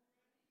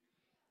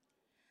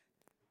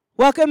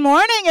Well, good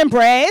morning,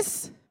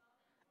 Embrace.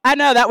 I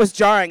know that was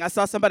jarring. I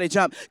saw somebody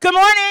jump. Good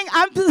morning.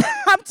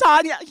 I'm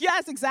Tanya.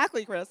 Yes,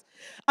 exactly, Chris.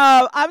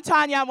 I'm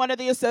Tanya. I'm one of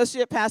the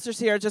associate pastors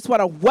here. Just want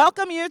to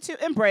welcome you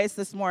to Embrace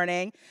this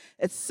morning.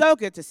 It's so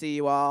good to see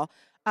you all.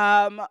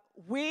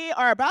 We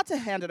are about to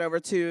hand it over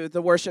to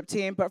the worship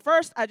team, but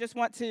first, I just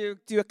want to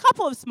do a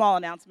couple of small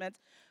announcements.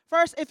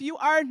 First, if you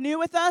are new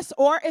with us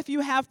or if you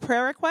have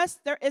prayer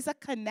requests, there is a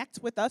Connect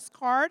with Us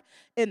card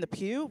in the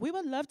pew. We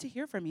would love to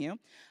hear from you.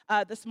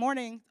 This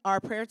morning, our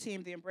prayer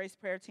team, the Embrace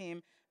prayer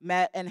team,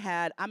 met and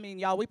had,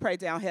 y'all, we prayed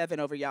down heaven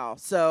over y'all.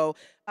 So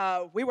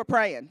we were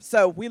praying.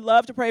 So we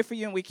love to pray for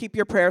you, and we keep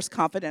your prayers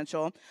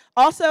confidential.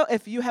 Also,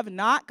 if you have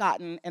not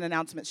gotten an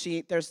announcement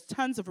sheet, there's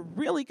tons of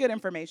really good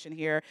information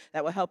here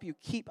that will help you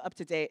keep up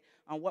to date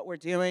on what we're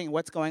doing and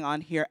what's going on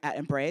here at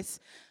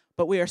Embrace.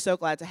 But we are so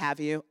glad to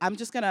have you. I'm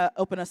just going to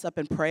open us up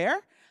in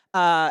prayer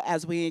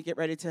as we get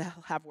ready to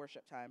have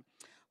worship time.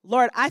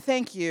 Lord, I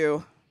thank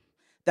you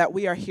that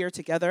we are here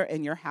together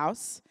in your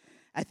house.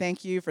 I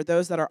thank you for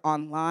those that are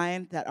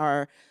online that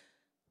are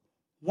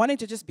wanting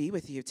to just be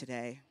with you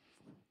today,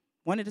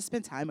 wanting to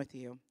spend time with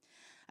you.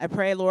 I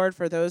pray, Lord,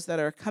 for those that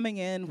are coming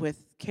in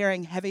with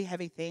carrying heavy,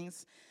 heavy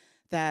things,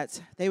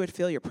 that they would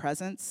feel your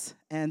presence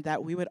and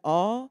that we would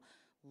all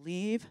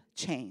leave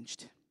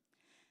changed.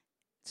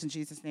 It's in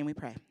Jesus' name we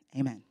pray.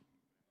 Amen.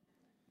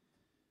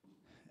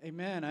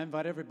 Amen. I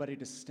invite everybody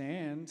to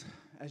stand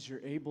as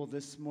you're able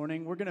this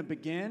morning. We're going to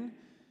begin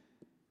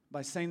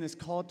by saying this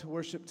call to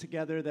worship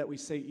together that we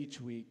say each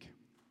week.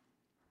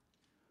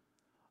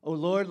 O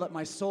Lord, let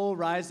my soul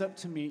rise up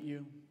to meet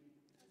you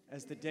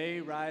as the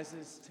day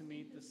rises to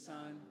meet the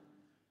sun.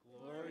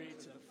 Glory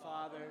to the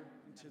Father,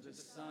 and to the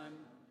Son,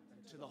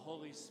 and to the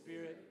Holy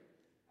Spirit,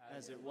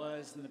 as it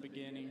was in the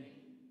beginning,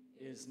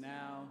 is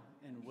now,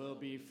 and will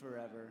be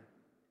forever.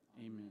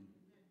 Amen.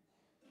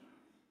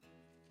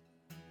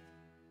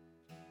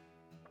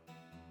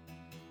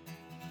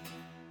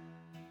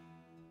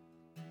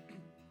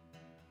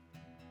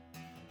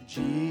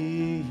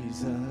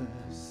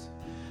 Jesus,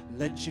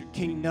 let your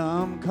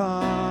kingdom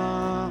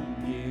come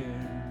here.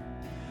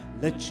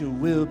 Let your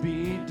will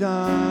be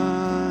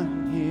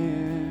done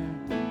here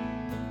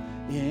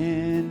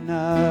in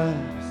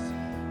us.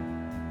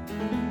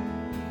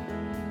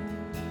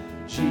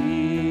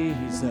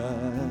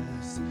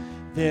 Jesus,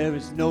 there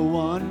is no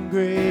one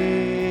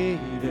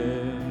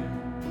greater.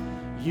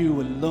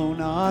 You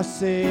alone are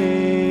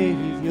Savior.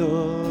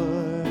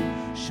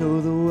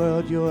 Show the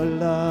world your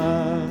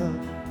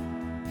love.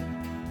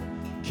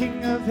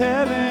 King of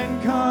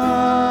heaven,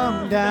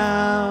 come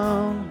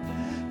down.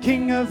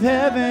 King of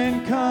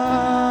heaven,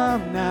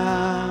 come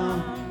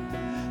now.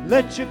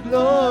 Let your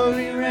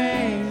glory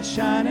reign,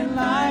 shining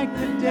like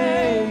the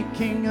day.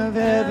 King of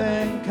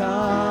heaven,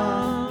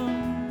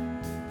 come.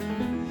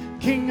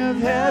 King of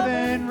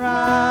heaven,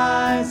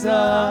 rise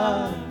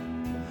up.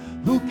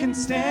 Who can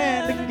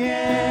stand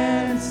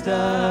against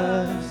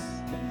us?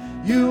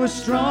 You are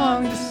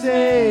strong to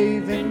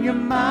save, in your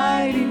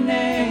mighty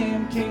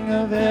name, King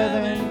of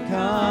heaven,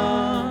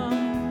 come.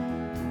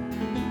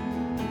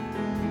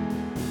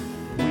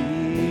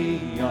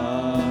 We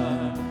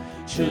are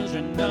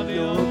children of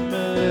your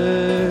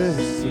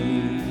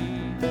mercy,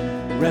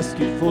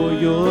 rescued for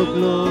your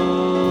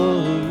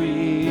glory.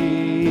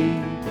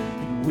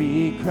 And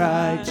we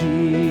cry,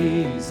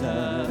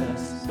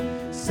 Jesus,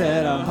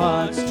 set our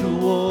hearts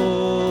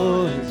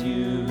towards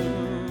you,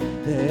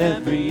 that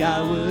every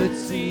eye would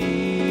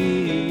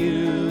see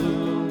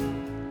you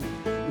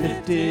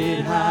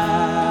lifted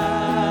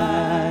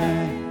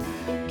high.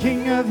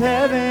 King of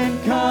heaven,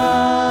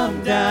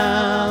 come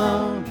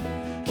down.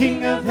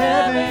 King of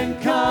heaven,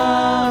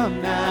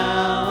 come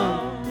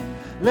now.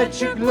 Let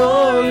your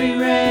glory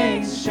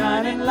reign,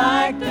 shining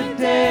like the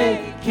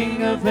day.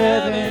 King of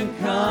heaven,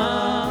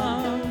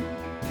 come.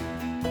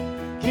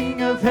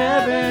 King of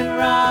heaven,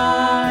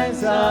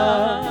 rise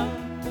up.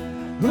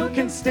 Who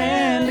can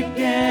stand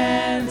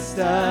against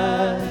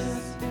us?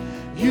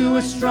 You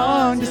are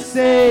strong to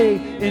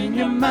save, in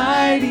your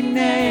mighty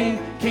name,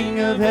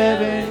 King of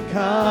heaven,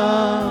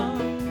 come.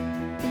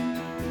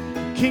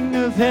 King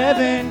of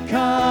heaven,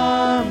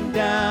 come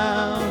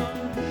down.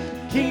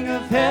 King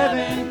of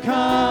heaven,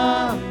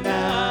 come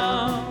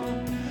now.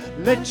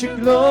 Let your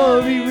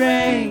glory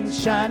reign,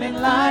 shining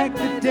like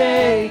the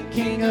day.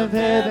 King of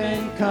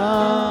heaven,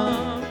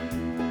 come.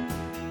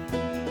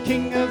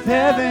 King of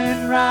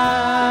heaven,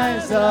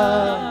 rise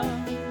up.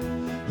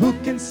 Who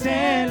can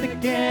stand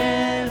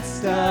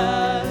against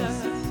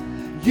us?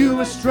 You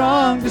are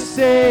strong to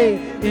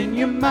save, in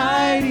your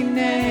mighty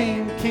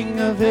name, King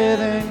of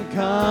heaven,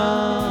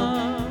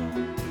 come.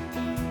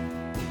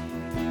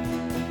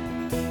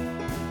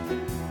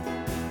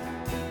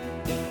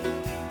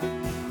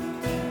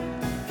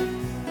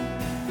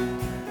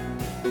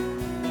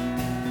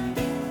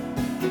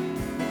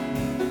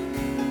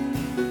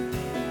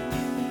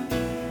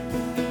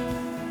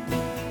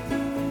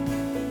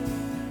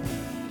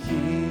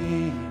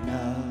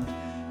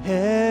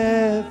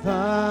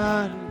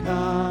 Heaven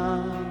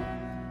come,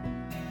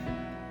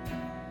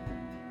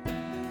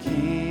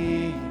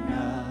 King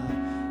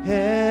of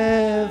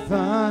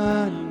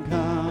heaven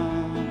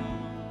come.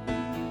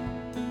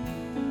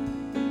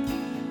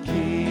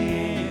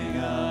 King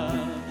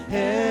of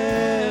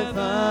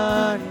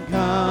heaven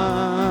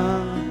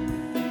come.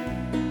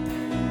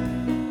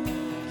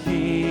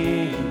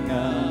 King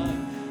of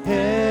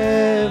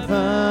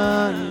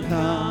heaven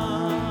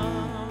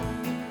come.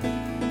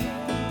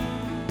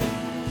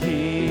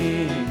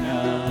 King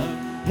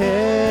of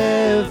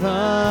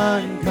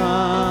heaven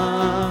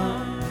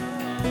come.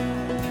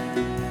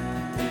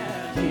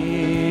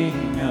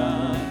 King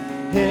of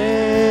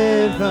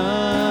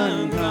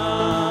heaven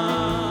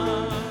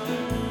come.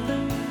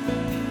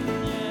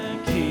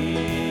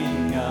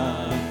 King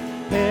of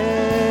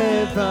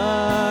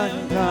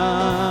heaven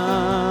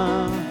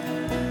come.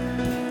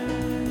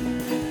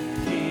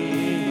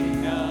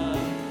 King of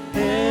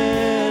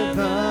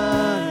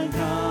heaven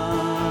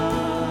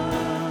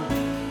come.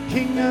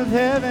 King of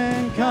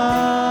heaven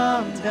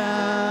come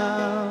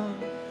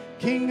down.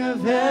 King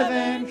of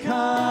heaven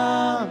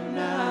come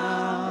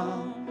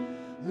now.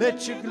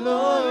 Let your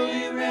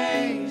glory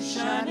reign,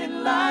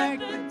 shining like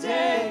the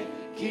day.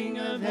 King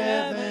of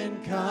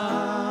heaven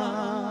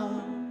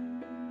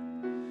come.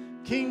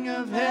 King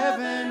of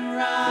heaven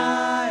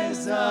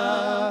rise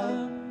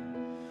up.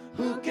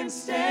 Who can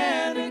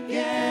stand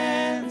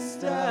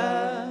against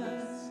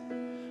us?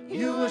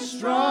 You are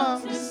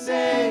strong to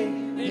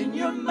save in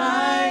your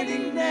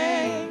mighty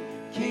name.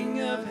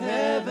 King of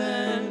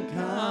heaven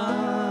come.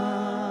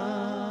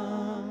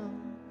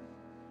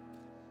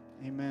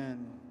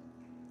 Amen.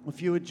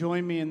 If you would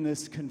join me in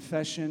this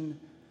confession,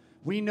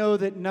 we know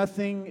that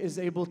nothing is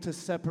able to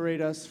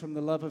separate us from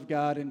the love of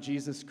God in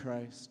Jesus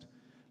Christ.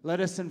 Let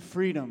us in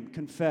freedom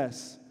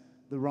confess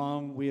the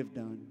wrong we have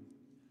done.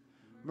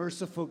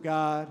 Merciful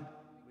God,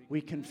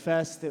 we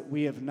confess that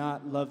we have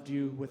not loved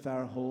you with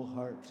our whole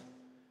heart.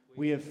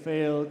 We have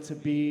failed to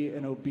be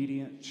an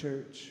obedient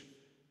church.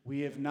 We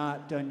have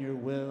not done your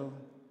will.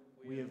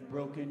 We have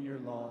broken your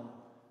law.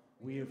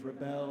 We have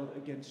rebelled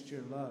against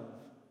your love.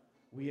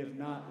 We have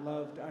not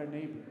loved our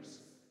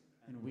neighbors,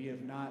 and we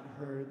have not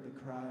heard the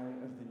cry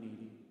of the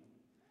needy.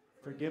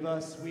 Forgive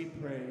us, we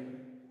pray.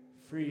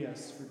 Free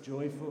us for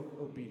joyful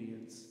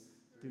obedience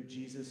through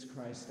Jesus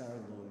Christ our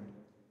Lord.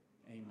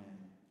 Amen.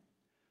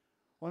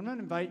 Well, I'm going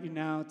to invite you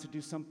now to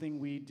do something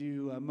we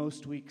do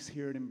most weeks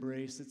here at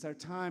Embrace. It's our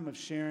time of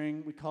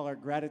sharing. We call our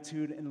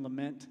gratitude and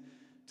lament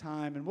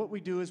time. And what we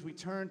do is we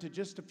turn to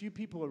just a few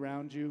people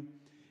around you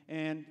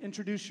and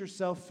introduce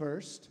yourself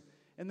first.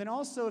 And then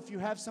also, if you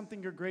have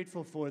something you're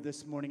grateful for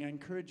this morning, I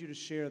encourage you to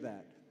share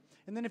that.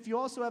 And then if you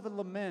also have a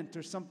lament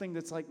or something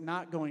that's like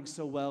not going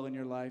so well in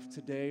your life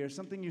today, or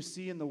something you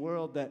see in the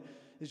world that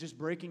is just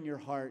breaking your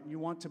heart, and you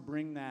want to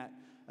bring that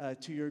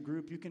to your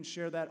group, you can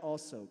share that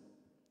also.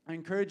 I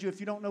encourage you,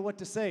 if you don't know what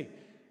to say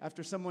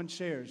after someone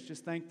shares,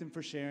 just thank them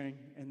for sharing,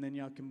 and then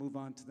y'all can move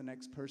on to the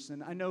next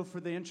person. I know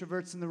for the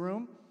introverts in the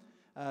room,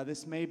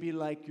 this may be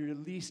like your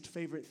least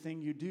favorite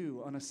thing you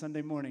do on a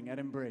Sunday morning at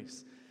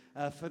Embrace.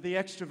 For the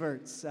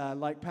extroverts,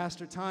 like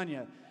Pastor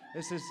Tanya,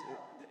 this is...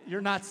 You're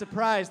not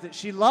surprised that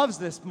she loves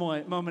this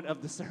moment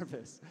of the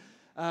service.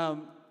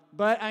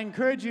 But I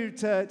encourage you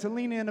to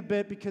lean in a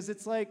bit, because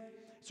it's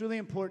really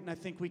important. I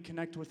think we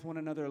connect with one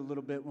another a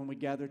little bit when we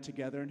gather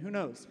together. And who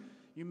knows,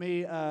 you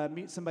may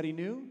meet somebody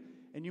new,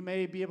 and you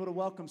may be able to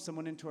welcome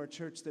someone into our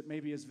church that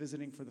maybe is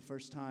visiting for the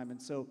first time. And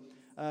so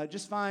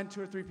just find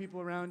 2 or 3 people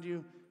around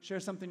you. Share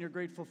something you're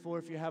grateful for.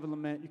 If you have a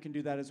lament, you can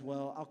do that as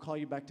well. I'll call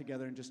you back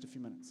together in just a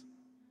few minutes.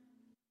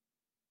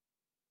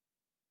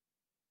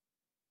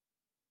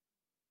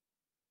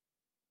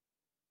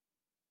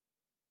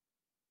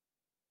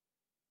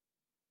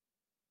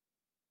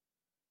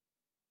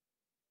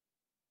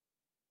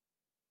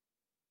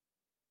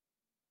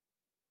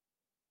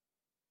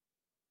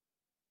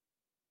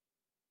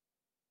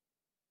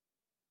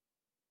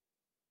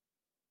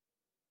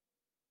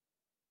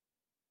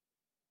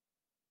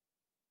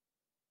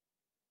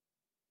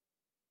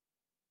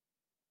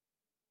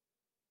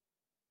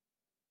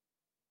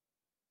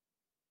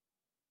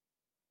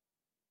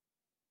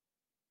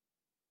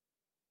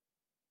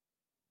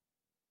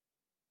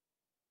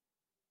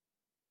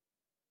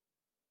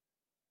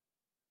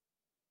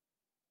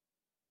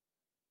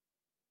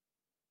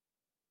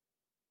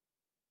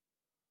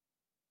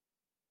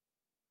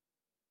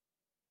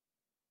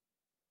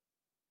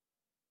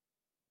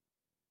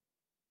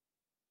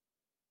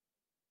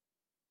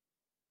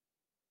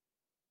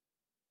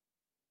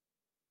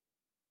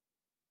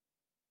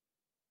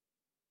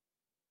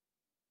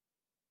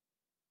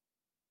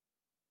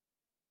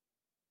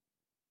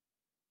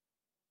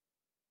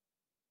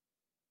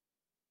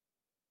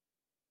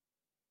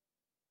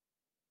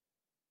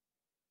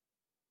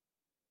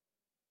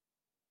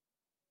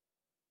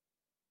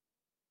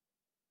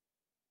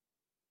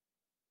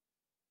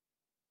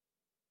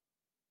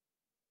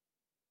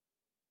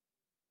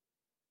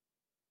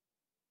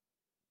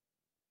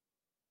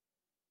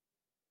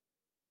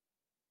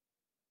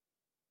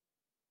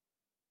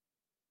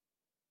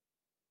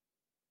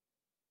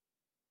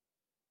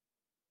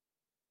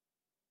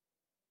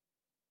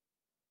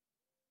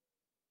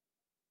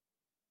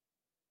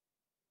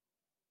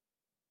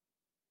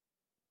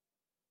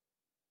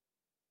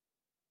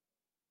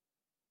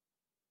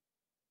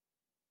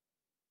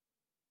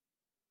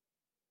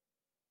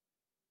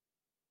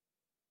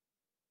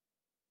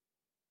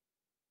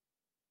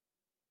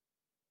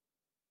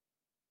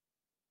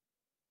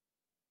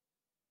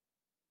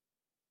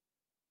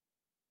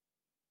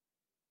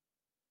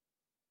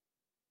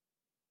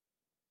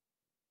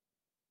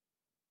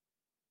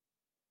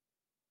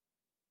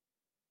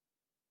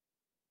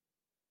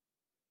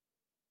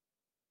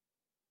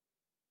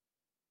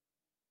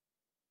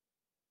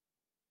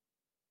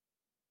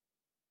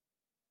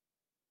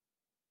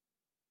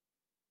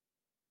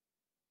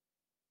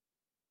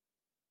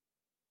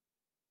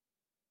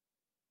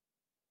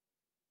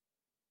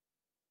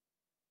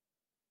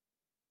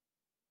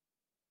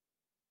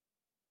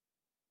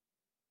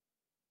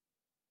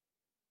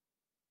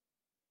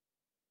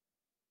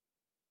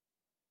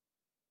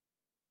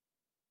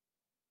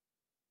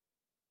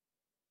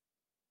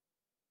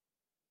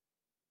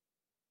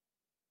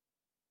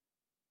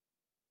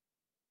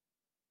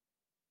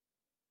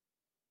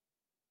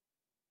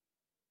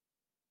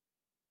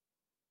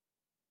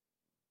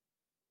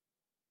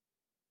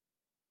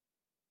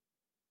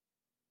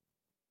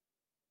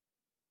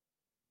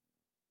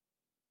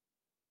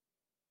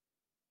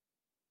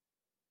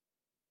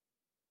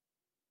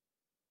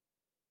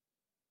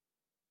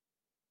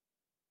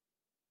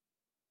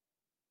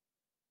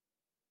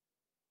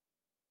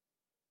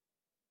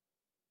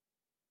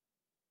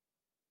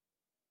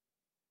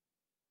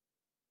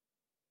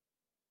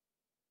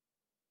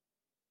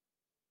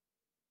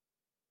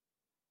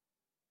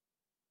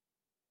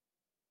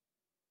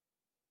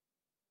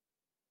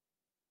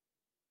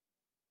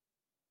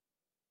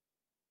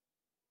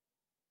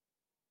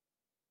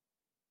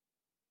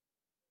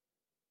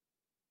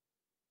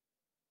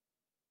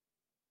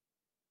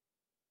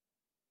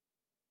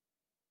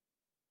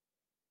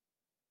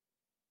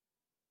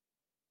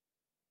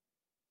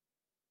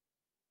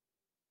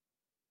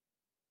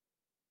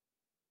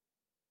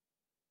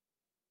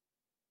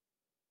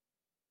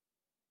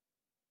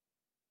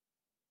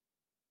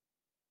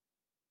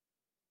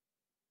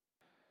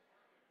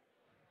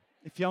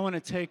 If y'all want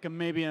to take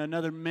maybe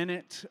another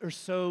minute or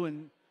so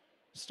and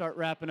start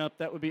wrapping up,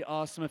 that would be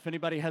awesome. If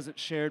anybody hasn't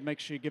shared, make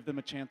sure you give them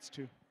a chance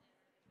to.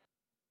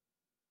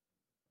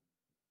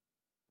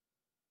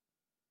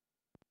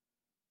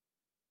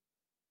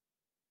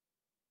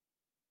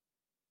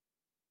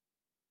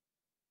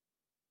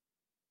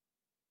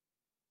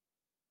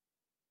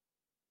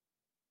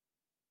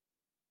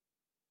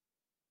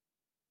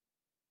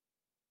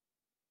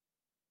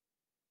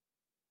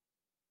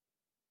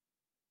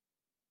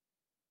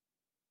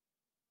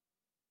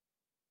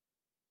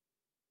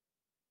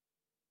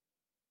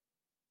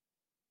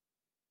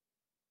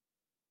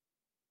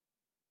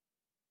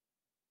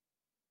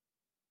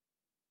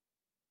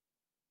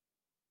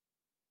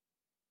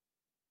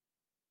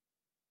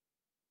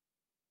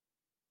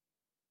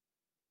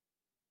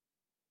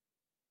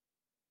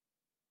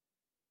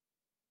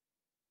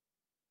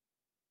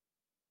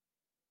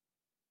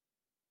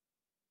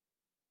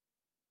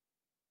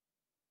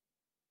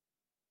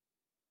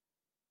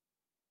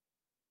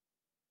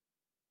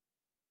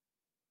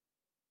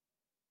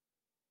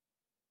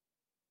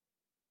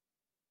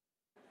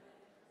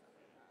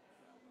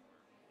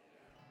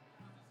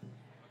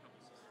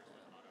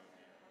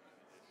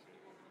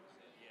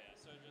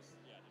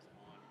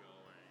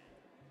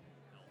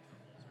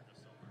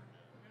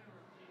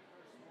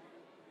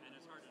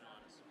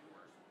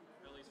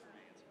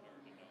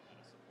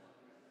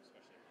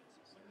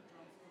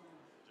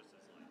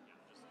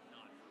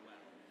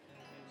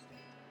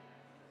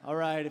 All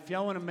right, if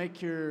y'all want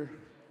to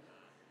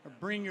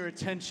bring your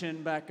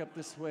attention back up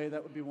this way,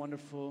 that would be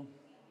wonderful.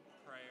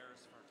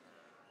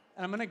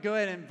 And I'm going to go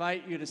ahead and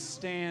invite you to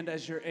stand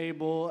as you're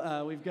able.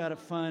 We've got a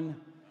fun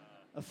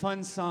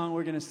song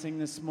we're going to sing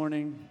this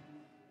morning.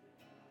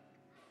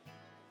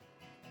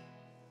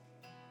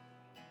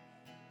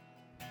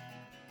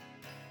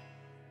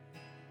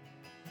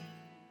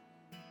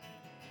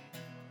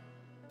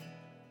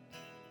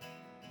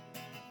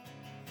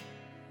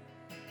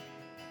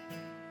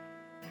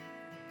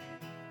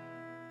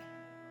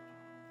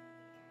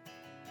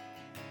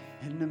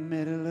 In the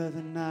middle of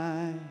the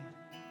night,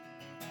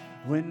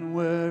 when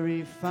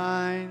worry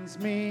finds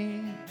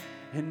me,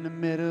 in the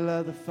middle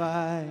of the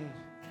fight,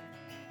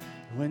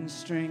 when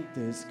strength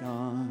is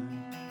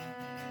gone,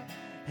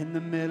 in the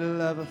middle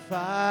of a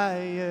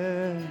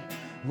fire,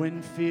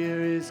 when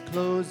fear is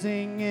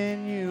closing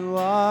in, you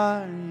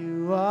are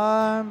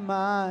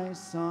my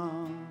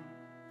song.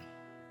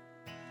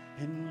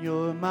 And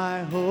you're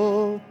my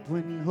hope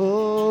when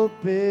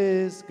hope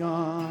is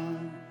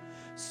gone.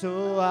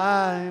 So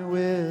I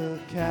will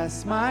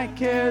cast my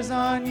cares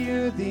on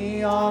you,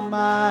 the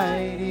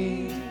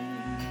Almighty.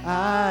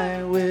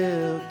 I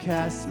will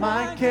cast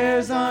my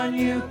cares on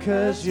you,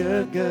 'cause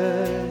you're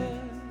good.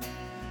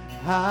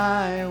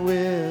 I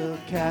will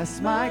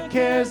cast my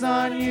cares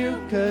on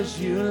you, 'cause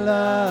you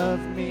love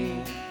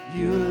me.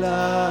 You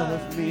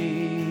love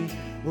me.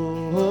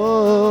 Oh,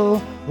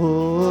 oh,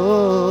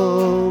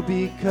 oh,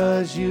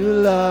 because you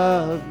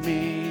love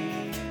me.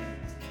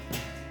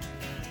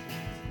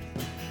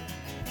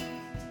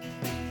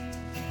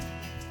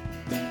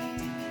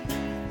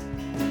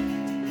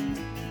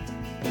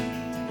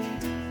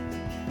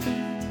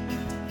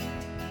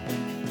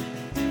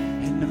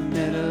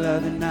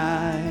 The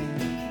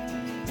night,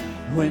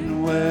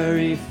 when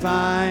worry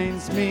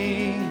finds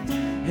me,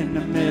 in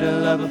the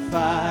middle of a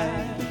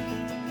fight,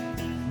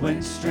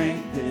 when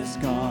strength is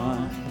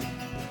gone,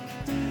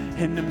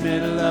 in the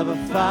middle of a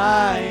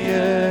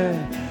fire,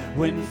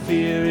 when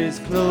fear is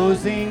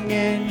closing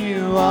in,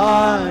 you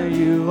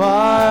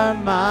are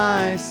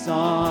my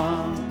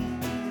song.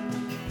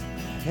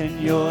 And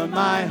you're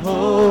my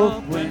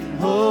hope when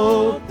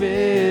hope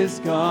is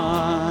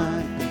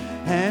gone.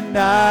 And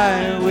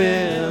I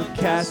will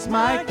cast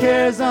my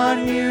cares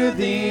on you,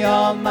 the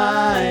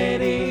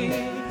Almighty.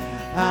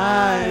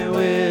 I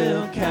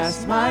will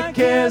cast my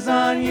cares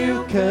on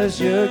you, 'cause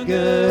you're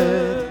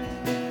good.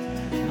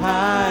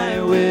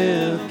 I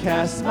will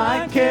cast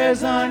my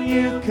cares on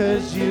you,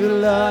 'cause you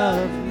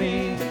love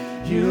me.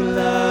 You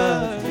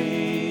love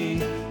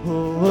me.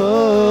 Oh,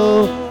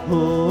 oh,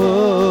 oh,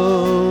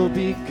 oh,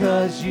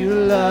 because you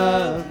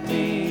love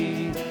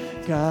me.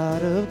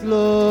 God of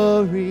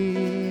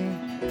glory,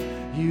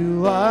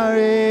 you are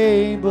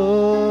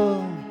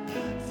able,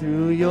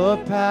 through your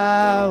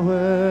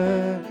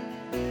power,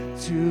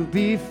 to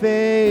be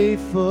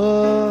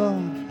faithful.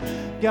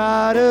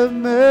 God of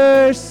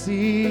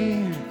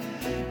mercy,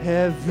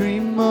 every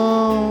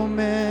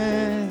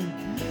moment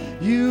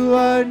you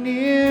are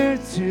near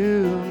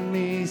to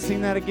me.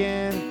 Sing that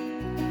again.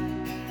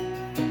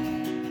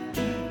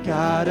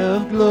 God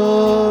of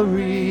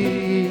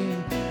glory,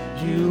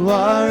 you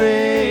are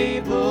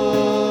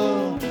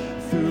able,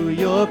 through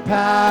your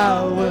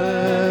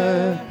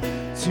power,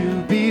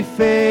 to be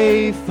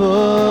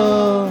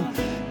faithful.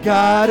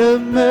 God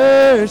of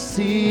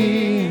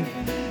mercy,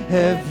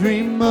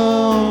 every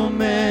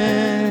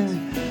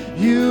moment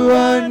you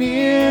are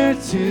near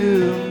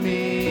to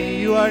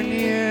me. You are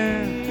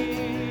near.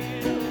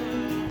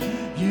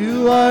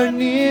 You are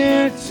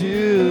near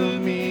to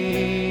me.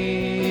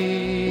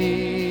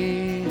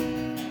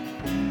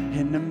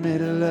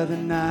 middle of the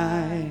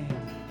night.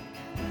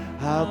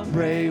 I'll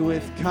pray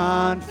with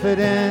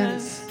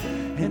confidence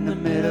in the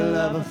middle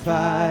of a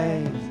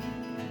fight.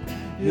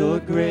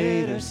 You're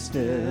greater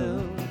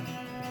still.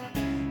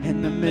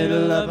 In the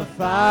middle of a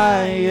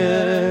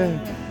fire,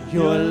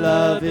 your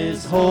love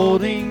is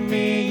holding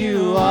me.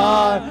 You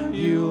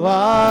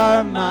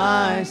are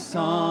my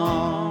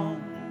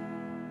song.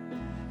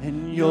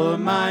 And you're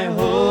my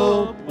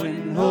hope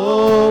when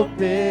hope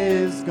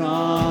is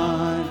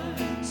gone.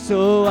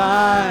 So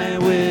I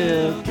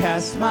will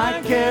cast my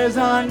cares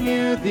on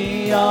you,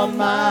 the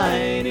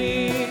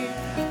Almighty.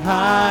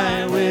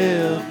 I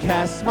will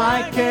cast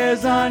my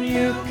cares on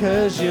you,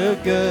 'cause you're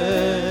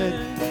good.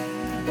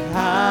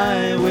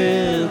 I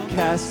will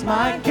cast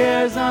my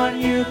cares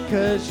on you,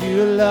 'cause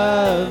you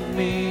love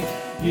me.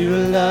 You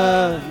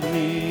love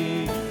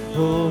me.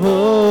 Oh,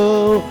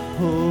 oh,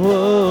 oh,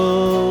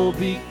 oh,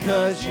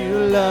 because you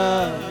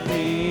love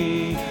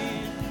me.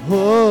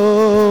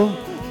 Oh,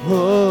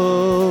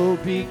 oh,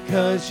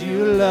 because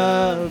you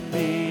love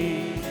me.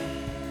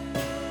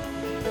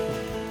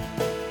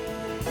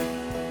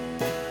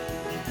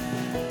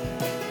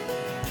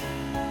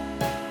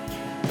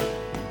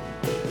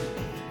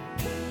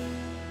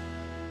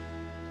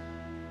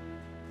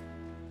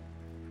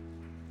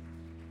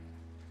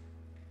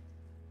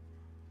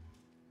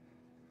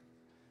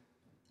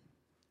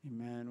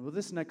 Amen. Well,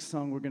 this next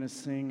song we're going to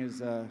sing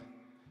is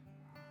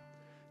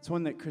it's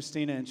one that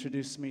Christina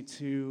introduced me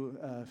to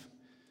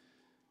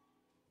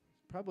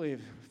probably a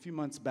few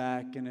months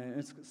back, and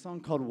it's a song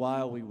called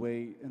While We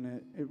Wait, and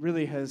it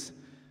really has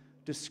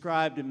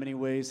described in many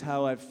ways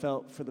how I've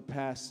felt for the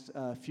past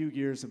few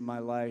years of my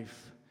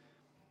life,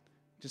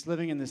 just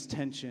living in this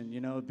tension,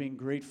 being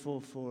grateful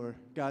for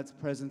God's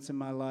presence in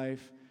my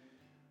life,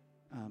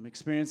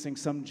 experiencing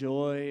some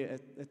joy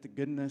at the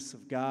goodness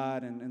of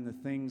God and the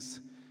things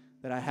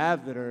that I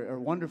have that are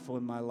wonderful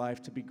in my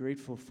life to be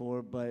grateful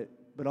for, but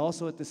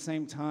also at the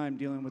same time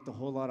dealing with a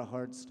whole lot of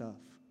hard stuff.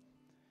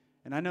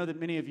 And I know that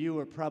many of you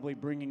are probably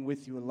bringing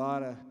with you a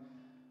lot of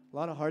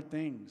hard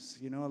things,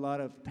 a lot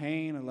of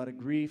pain, a lot of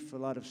grief, a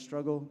lot of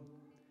struggle.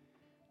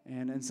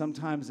 And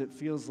sometimes it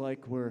feels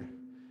like we're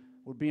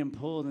being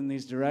pulled in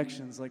these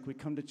directions, like we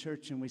come to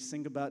church and we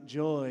sing about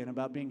joy and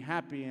about being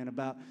happy and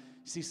about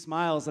see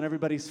smiles on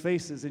everybody's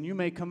faces, and you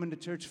may come into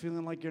church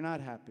feeling like you're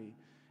not happy,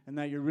 and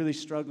that you're really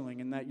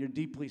struggling, and that you're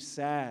deeply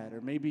sad,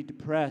 or maybe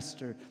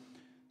depressed, or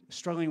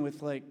struggling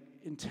with like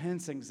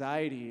intense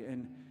anxiety.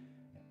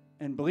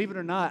 And believe it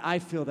or not, I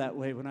feel that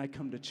way when I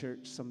come to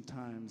church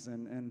sometimes,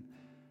 and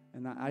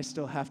I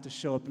still have to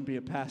show up and be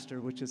a pastor,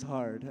 which is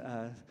hard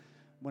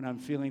when I'm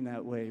feeling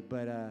that way.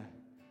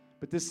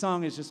 But this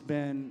song has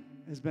been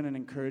an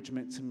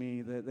encouragement to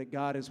me that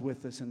God is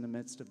with us in the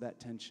midst of that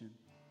tension.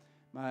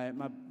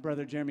 My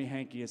brother Jeremy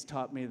Hankey has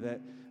taught me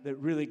that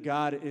really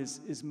God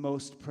is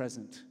most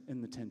present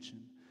in the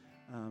tension.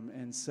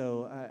 And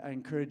so I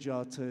encourage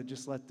y'all to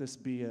just let this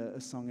be a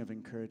song of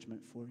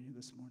encouragement for you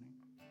this morning.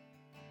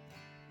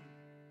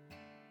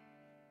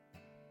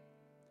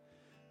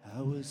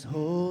 I was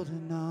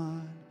holding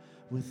on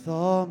with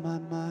all my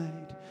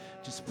might,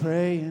 just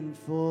praying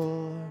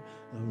for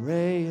a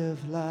ray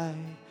of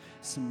light,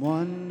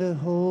 someone to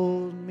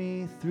hold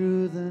me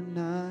through the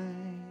night.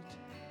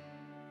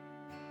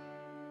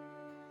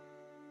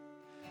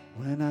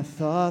 When I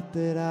thought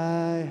that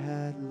I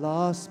had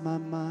lost my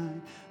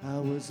mind, I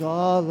was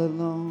all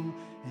alone,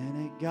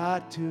 and it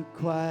got too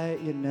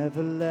quiet. You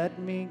never let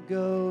me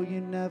go,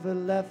 you never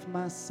left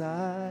my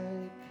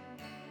side.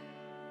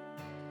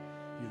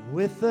 You're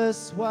with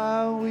us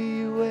while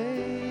we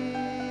wait.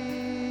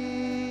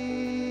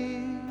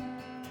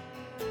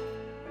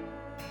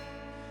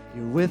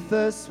 You're with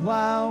us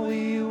while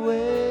we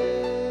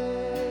wait.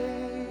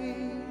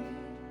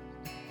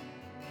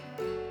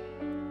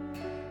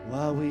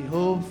 While we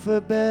hope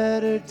for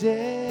better days.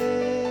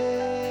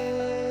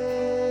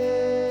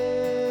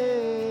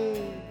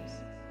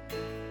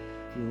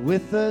 You're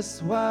with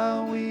us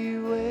while we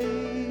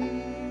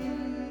wait.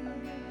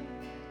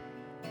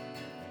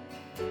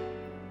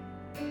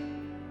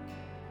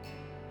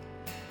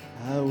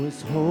 I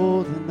was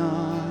holding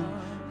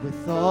on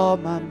with all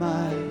my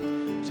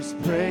might,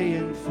 just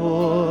praying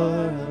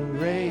for a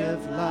ray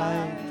of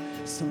light,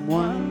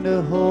 someone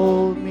to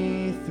hold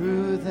me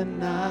through the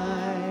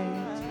night.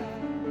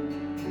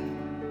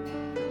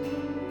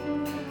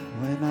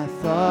 When I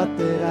thought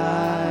that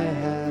I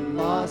had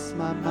lost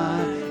my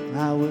mind,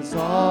 I was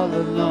all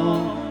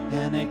alone,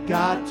 and it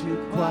got too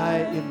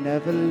quiet. You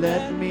never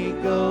let me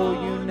go,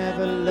 you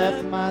never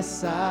left my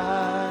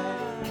side.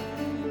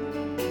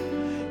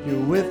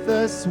 You're with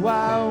us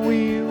while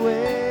we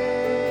wait.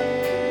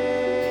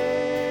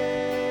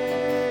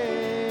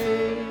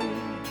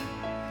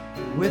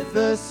 You're with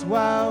us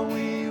while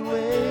we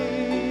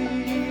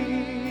wait.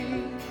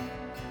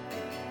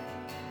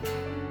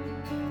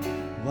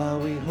 While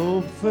we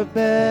hope for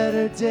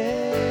better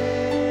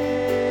days.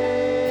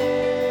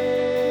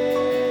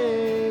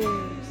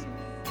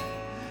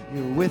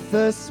 You're with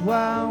us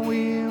while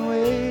we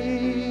wait.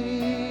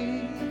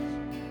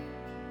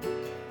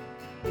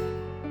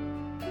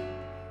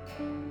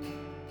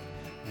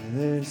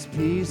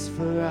 peace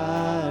for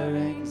our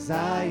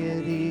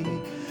anxiety,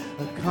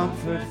 a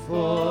comfort for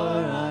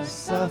our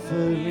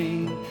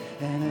suffering,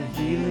 and a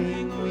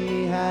healing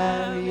we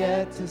have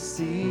yet to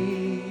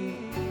see.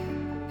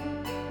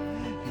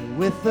 You're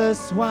with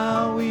us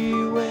while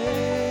we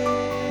wait.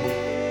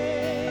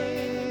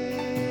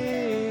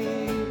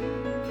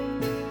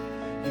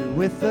 You're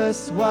with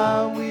us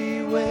while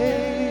we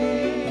wait.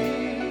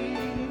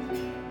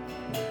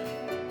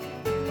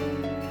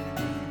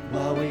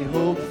 While we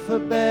hope for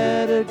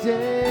better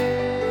days.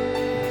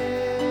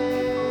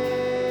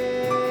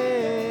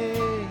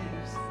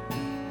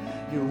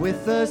 You're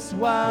with us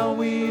while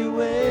we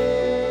wait.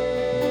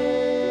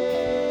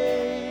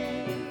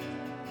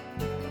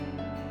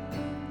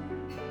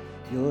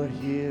 You're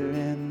here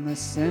in the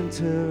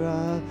center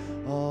of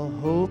all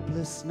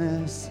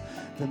hopelessness,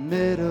 the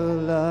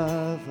middle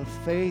of a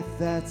faith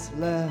that's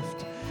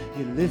left.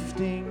 You're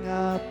lifting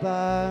up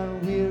our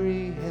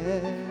weary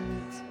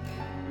heads.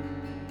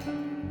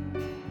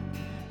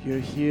 You're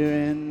here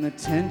in the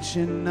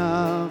tension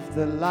of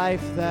the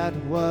life that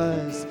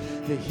was,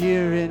 the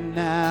here and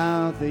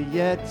now, the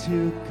yet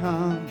to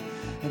come.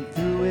 And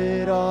through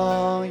it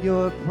all,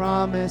 your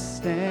promise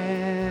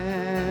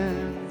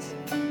stands.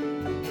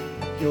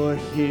 You're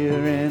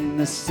here in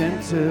the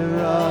center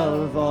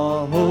of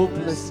all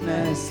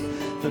hopelessness,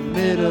 the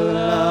middle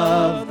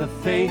of the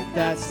faith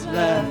that's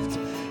left.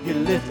 You're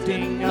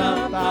lifting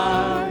up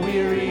our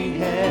weary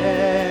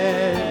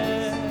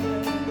heads.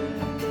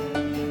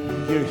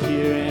 You're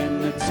here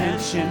in the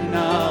tension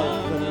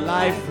of the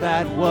life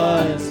that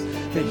was,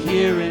 the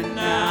here and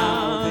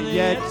now, the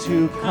yet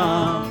to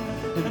come.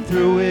 And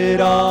through it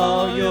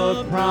all,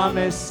 your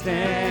promise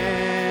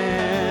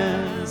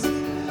stands.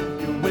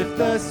 You're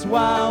with us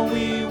while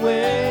we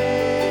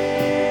wait.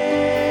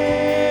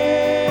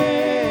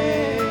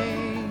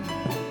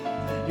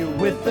 You're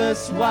with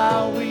us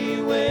while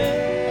we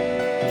wait.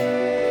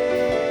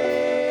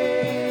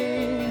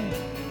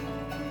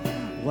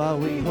 While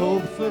we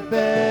hope for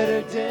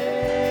better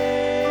days.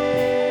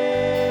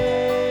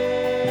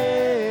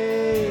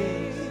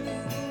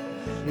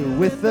 You're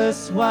with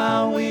us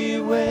while we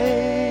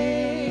wait.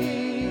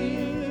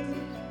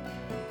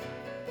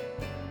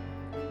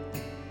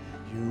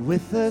 You're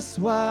with us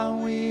while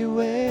we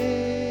wait.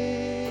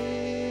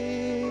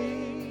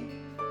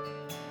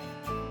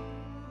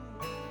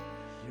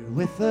 You're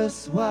with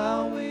us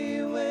while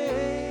we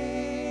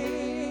wait.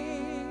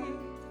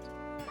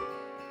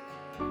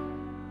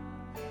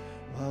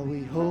 While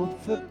we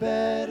hope for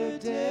better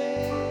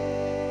days.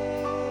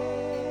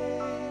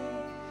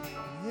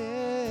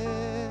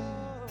 Yeah.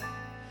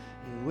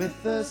 You're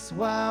with us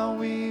while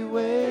we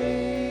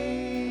wait.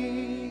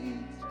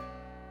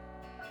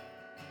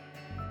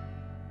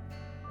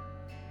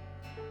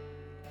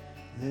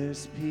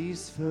 There's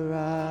peace for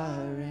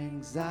our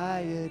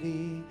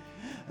anxiety,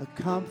 a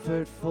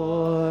comfort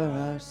for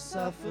our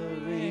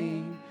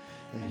suffering,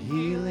 a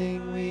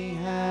healing we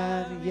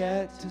have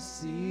yet to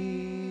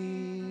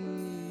see.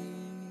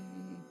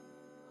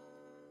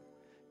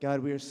 God,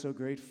 we are so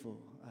grateful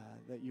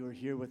that you are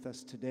here with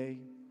us today.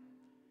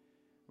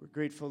 We're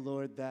grateful,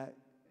 Lord, that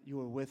you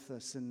are with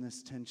us in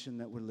this tension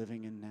that we're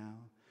living in now,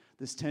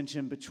 this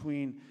tension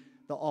between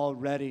the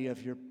already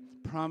of your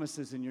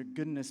promises and your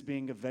goodness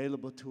being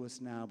available to us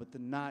now, but the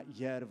not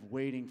yet of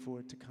waiting for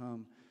it to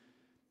come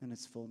in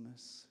its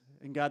fullness.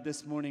 And God,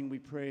 this morning we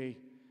pray,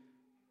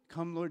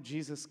 come, Lord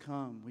Jesus,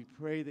 come. We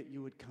pray that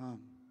you would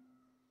come,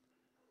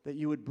 that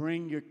you would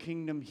bring your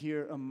kingdom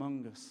here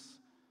among us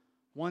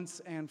once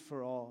and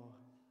for all.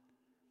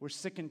 We're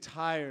sick and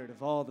tired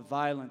of all the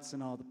violence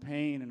and all the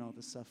pain and all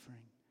the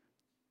suffering.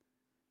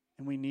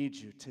 And we need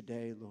you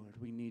today, Lord.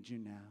 We need you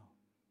now.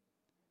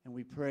 And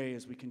we pray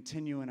as we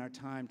continue in our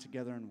time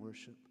together in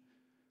worship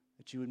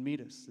that you would meet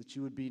us, that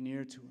you would be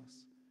near to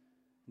us,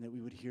 and that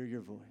we would hear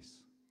your voice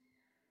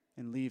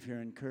and leave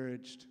here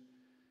encouraged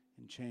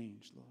and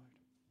changed, Lord,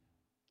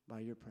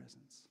 by your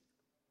presence.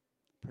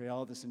 Pray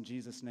all this in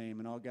Jesus' name,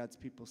 and all God's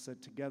people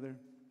said together,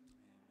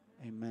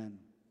 amen.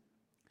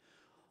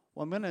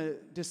 Well, I'm going to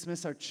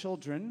dismiss our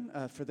children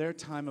for their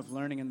time of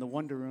learning in the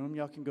Wonder Room.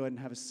 Y'all can go ahead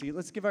and have a seat.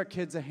 Let's give our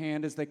kids a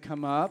hand as they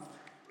come up.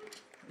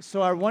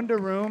 So our Wonder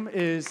Room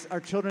is our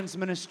children's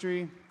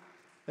ministry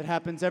that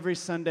happens every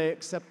Sunday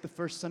except the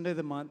first Sunday of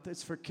the month.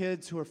 It's for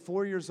kids who are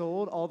 4 years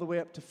old all the way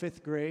up to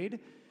 5th grade.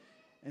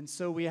 And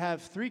so we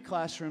have 3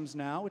 classrooms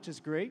now, which is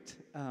great.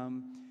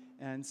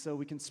 And so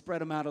we can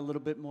spread them out a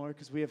little bit more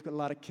because we have got a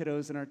lot of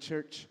kiddos in our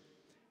church.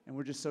 And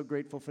we're just so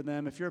grateful for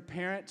them. If you're a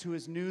parent who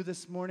is new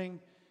this morning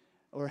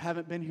or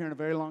haven't been here in a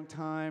very long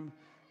time,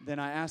 then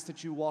I ask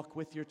that you walk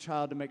with your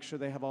child to make sure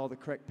they have all the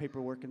correct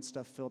paperwork and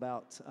stuff filled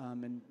out,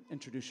 and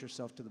introduce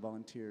yourself to the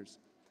volunteers.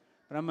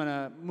 But I'm going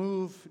to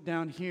move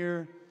down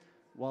here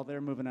while they're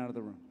moving out of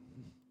the room.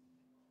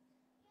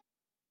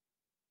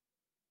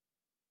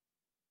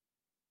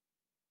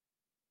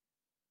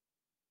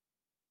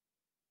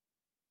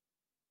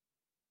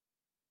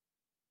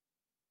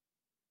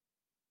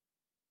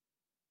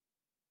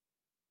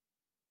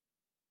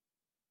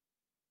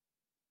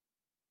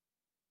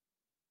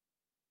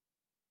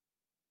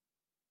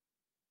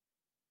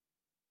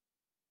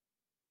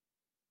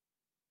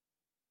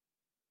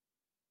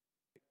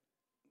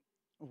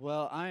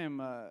 Well,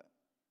 I'm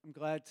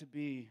glad to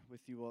be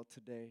with you all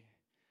today.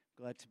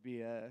 Glad to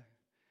be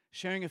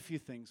sharing a few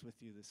things with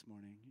you this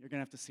morning. You're going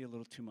to have to see a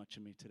little too much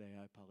of me today.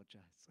 I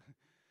apologize.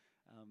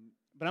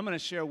 But I'm going to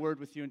share a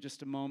word with you in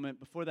just a moment.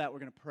 Before that, we're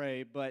going to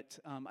pray. But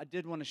I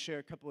did want to share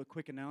a couple of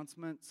quick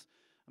announcements.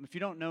 If you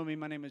don't know me,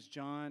 my name is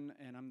John,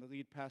 and I'm the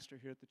lead pastor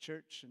here at the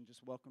church. And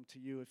just welcome to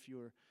you,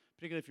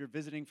 particularly if you're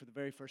visiting for the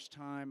very first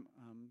time.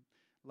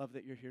 Love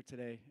that you're here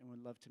today, and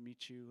would love to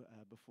meet you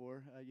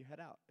before you head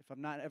out. If I've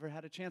not ever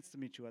had a chance to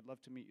meet you, I'd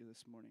love to meet you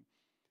this morning.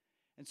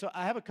 And so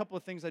I have a couple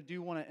of things I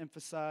do want to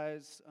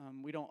emphasize.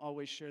 We don't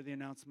always share the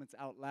announcements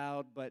out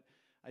loud, but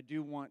I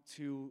do want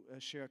to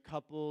share a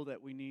couple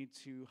that we need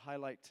to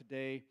highlight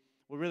today.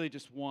 Well, really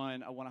just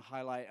one I want to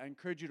highlight. I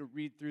encourage you to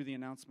read through the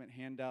announcement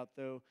handout,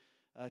 though,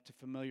 to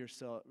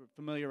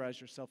familiarize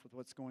yourself with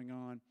what's going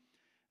on.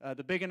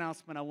 The big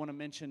announcement I want to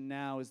mention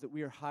now is that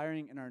we are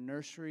hiring in our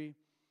nursery.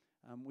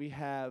 We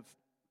have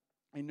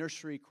a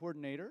nursery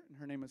coordinator, and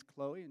her name is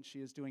Chloe, and she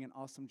is doing an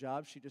awesome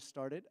job. She just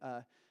started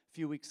a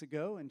few weeks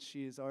ago, and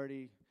she has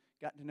already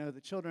gotten to know the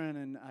children,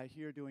 and I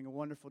hear doing a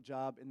wonderful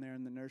job in there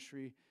in the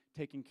nursery,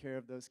 taking care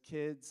of those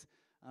kids.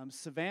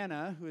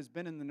 Savannah, who has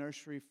been in the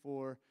nursery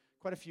for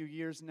quite a few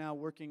years now,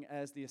 working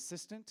as the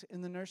assistant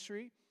in the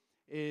nursery,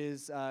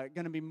 is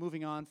going to be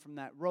moving on from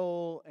that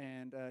role,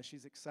 and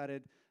she's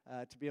excited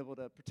to be able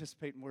to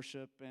participate in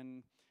worship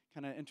and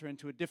kind of enter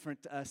into a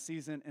different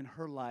season in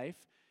her life.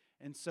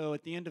 And so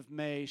at the end of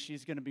May,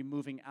 she's going to be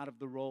moving out of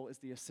the role as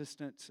the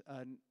assistant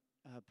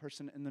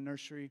person in the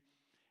nursery.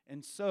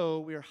 And so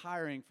we are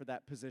hiring for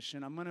that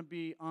position. I'm going to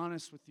be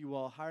honest with you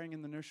all. Hiring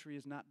in the nursery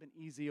has not been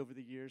easy over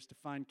the years to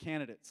find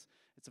candidates.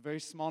 It's a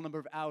very small number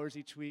of hours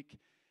each week,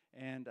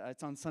 and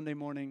it's on Sunday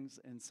mornings,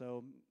 and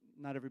so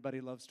not everybody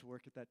loves to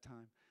work at that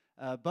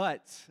time.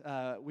 But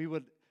we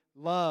would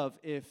love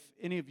if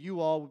any of you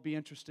all would be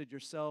interested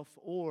yourself,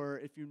 or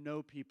if you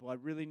know people. I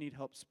really need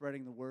help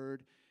spreading the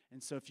word.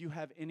 And so if you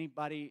have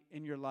anybody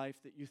in your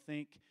life that you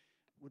think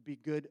would be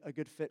a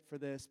good fit for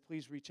this,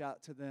 please reach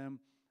out to them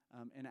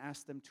and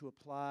ask them to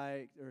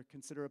apply or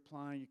consider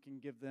applying. You can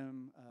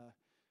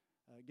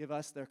give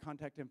us their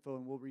contact info,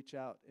 and we'll reach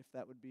out if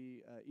that would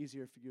be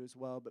easier for you as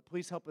well. But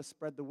please help us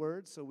spread the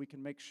word so we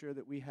can make sure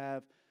that we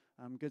have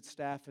good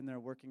staff in there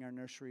working our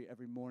nursery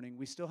every morning.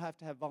 We still have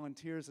to have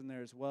volunteers in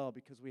there as well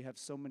because we have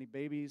so many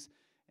babies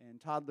and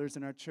toddlers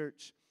in our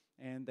church,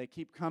 and they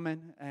keep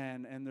coming,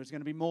 and there's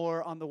going to be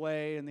more on the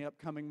way in the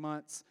upcoming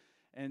months,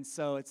 and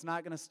so it's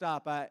not going to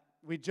stop.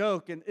 We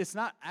joke, and it's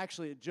not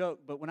actually a joke,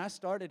 but when I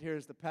started here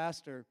as the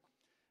pastor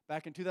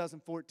back in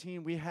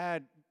 2014, we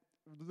had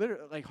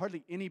literally like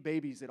hardly any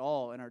babies at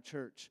all in our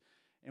church,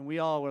 and we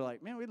all were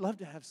like, man, we'd love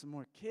to have some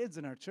more kids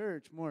in our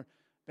church, more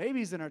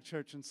babies in our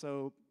church. And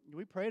so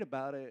we prayed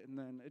about it, and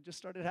then it just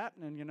started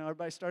happening.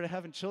 Everybody started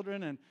having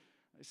children, and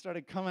they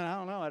started coming, I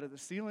don't know, out of the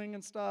ceiling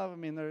and stuff. I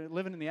mean, they're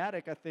living in the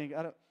attic, I think.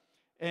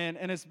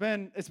 And it's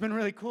been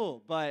really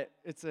cool, but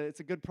it's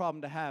a good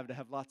problem to have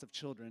lots of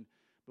children.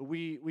 But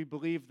we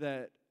believe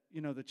that,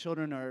 the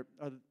children are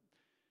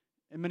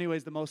in many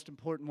ways the most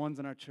important ones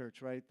in our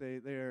church, right?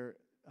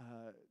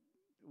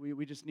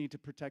 We just need to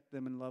protect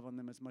them and love on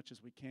them as much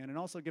as we can, and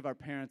also give our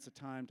parents a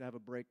time to have a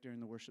break during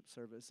the worship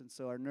service. And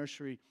so our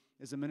nursery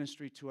is a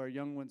ministry to our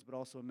young ones, but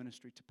also a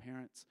ministry to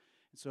parents.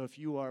 And so if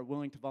you are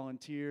willing to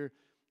volunteer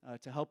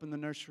to help in the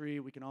nursery,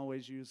 we can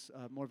always use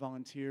more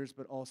volunteers,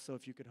 but also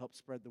if you could help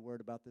spread the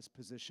word about this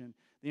position.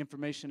 The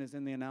information is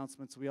in the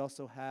announcements. We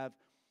also have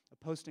a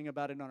posting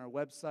about it on our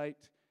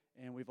website,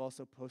 and we've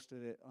also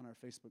posted it on our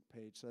Facebook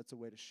page, so that's a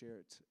way to share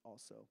it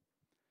also.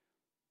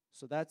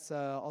 So that's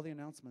all the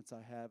announcements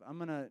I have. I'm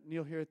going to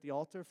kneel here at the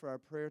altar for our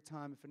prayer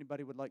time. If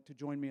anybody would like to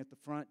join me at the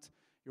front,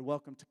 you're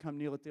welcome to come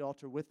kneel at the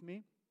altar with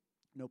me.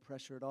 No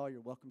pressure at all.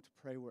 You're welcome to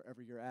pray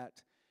wherever you're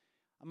at.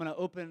 I'm going to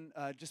open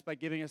just by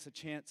giving us a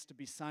chance to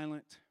be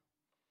silent.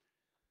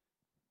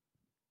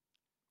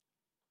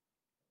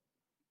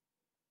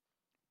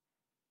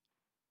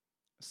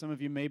 Some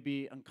of you may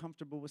be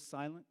uncomfortable with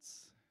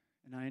silence,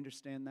 and I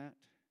understand that.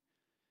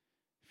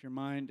 If your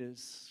mind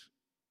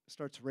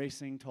starts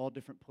racing to all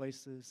different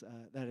places,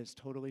 that is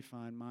totally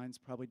fine. Mine's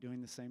probably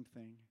doing the same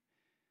thing.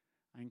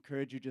 I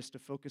encourage you just to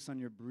focus on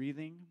your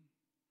breathing.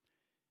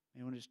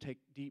 You want to just take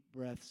deep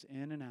breaths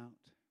in and out.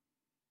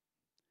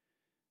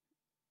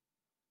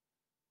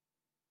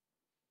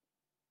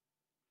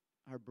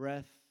 Our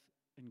breath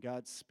and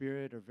God's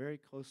Spirit are very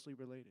closely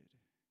related.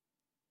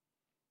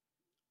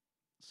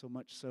 So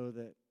much so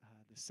that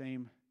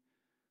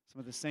some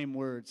of the same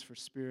words for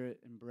spirit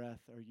and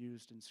breath are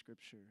used in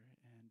Scripture.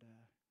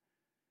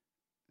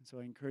 And so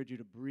I encourage you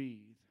to breathe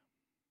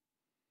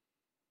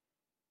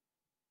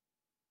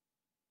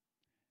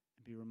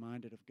and be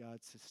reminded of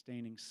God's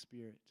sustaining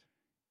Spirit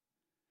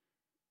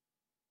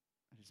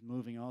that is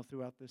moving all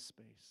throughout this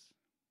space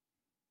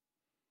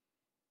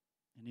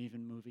and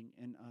even moving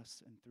in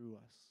us and through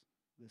us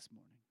this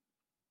morning.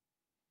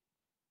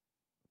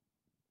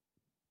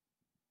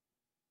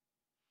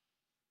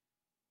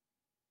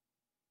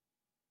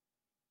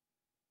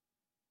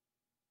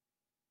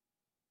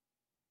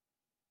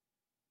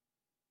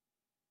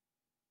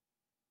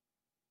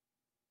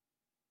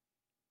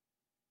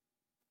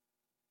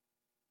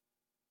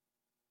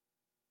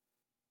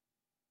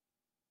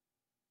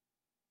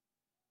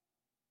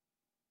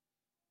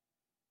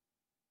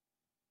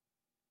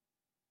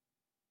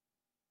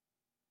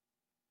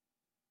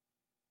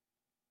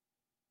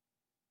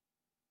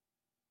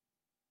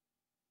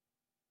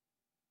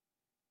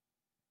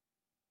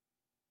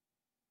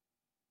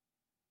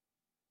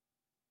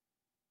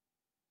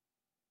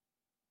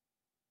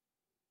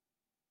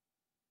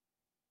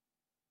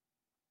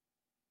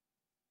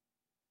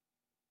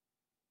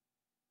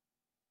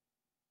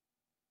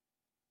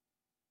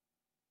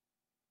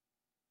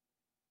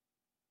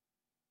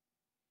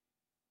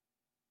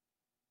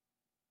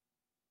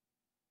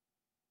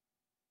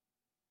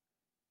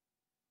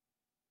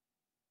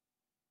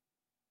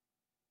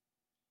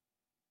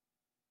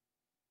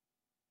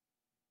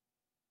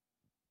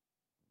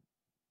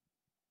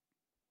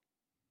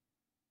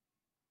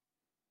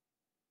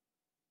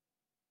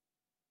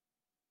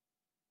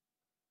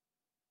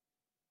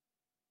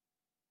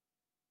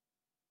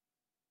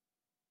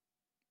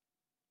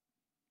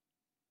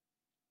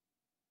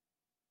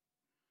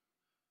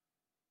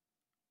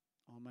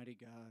 Almighty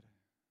God,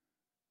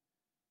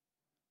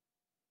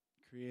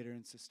 Creator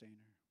and Sustainer,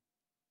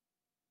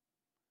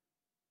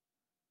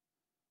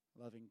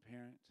 loving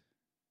parent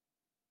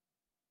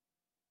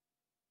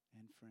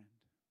and friend.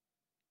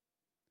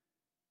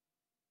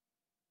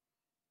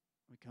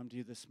 We come to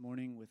you this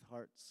morning with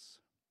hearts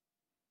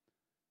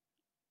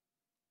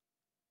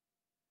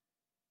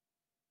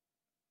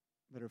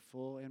that are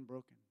full and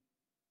broken,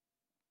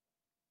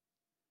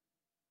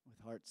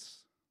 with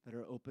hearts that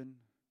are open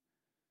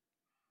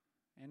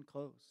and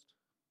closed.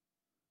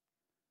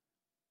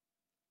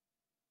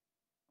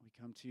 We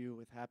come to you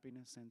with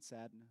happiness and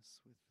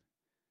sadness, with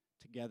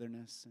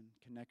togetherness and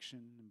connection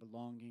and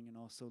belonging, and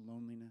also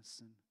loneliness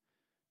and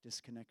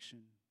disconnection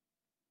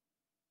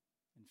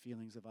and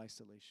feelings of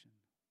isolation.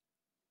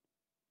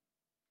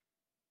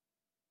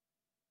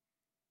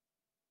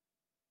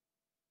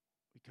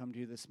 We come to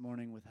you this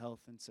morning with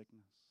health and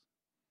sickness.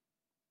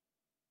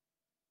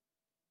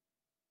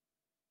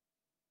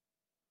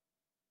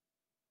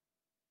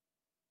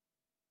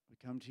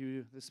 We come to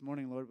you this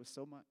morning, Lord, with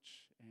so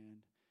much. And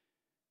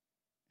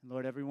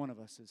Lord, every one of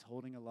us is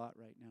holding a lot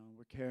right now.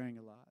 We're carrying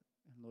a lot.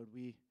 And Lord,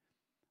 we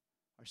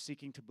are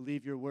seeking to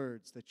believe your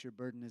words that your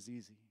burden is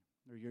easy,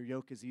 or your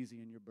yoke is easy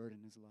and your burden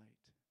is light.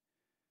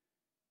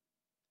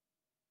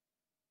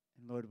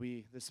 And Lord,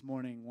 we this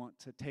morning want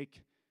to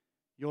take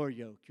your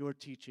yoke, your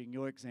teaching,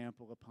 your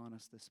example upon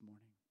us this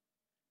morning,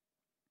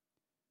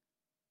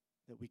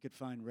 that we could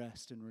find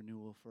rest and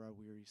renewal for our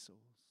weary souls.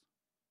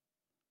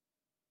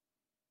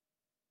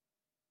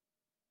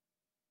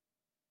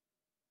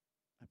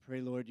 I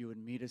pray, Lord, you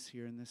would meet us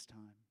here in this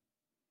time,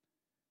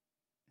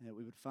 and that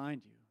we would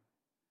find you,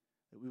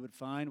 that we would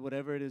find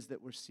whatever it is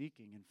that we're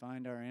seeking and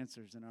find our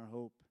answers and our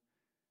hope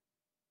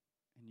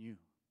in you.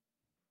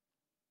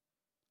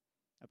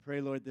 I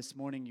pray, Lord, this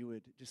morning you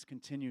would just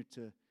continue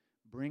to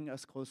bring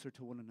us closer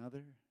to one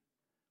another,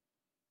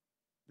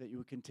 that you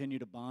would continue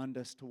to bond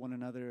us to one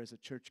another as a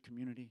church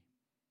community,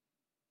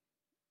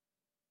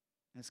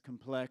 as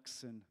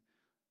complex and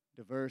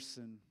diverse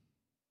and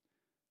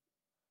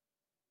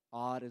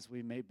odd as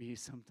we may be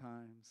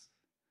sometimes.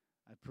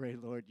 I pray,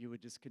 Lord, you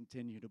would just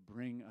continue to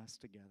bring us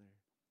together,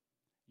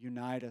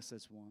 unite us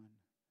as one.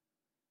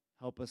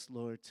 Help us,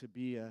 Lord, to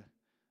be a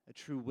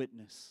true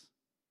witness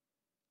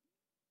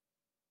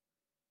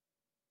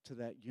to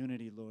that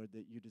unity, Lord,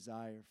 that you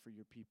desire for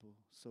your people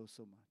so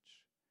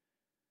much,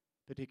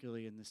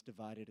 particularly in this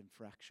divided and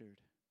fractured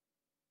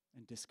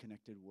and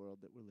disconnected world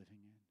that we're living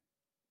in.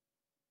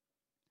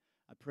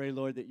 I pray,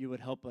 Lord, that you would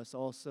help us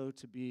also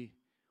to be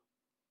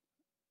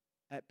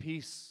at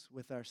peace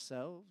with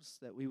ourselves,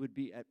 that we would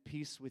be at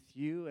peace with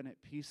you and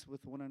at peace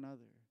with one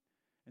another,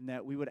 and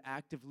that we would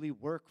actively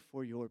work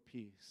for your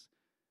peace,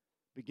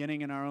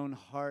 beginning in our own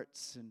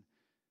hearts and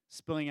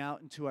spilling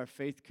out into our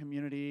faith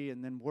community,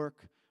 and then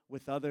work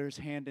with others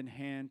hand in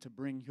hand to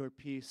bring your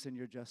peace and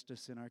your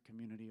justice in our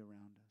community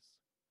around us.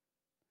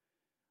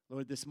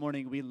 Lord, this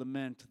morning we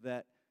lament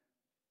that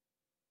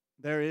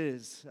there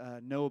is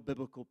no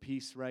biblical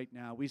peace right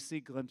now. We see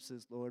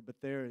glimpses, Lord, but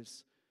there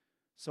is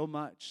so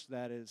much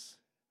that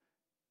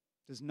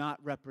does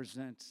not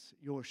represent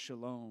your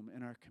shalom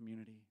in our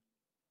community.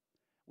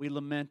 We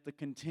lament the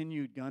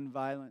continued gun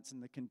violence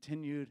and the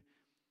continued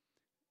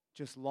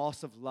just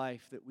loss of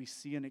life that we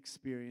see and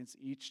experience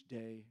each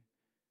day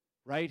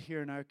right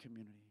here in our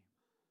community,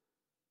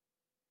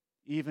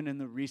 even in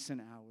the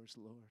recent hours,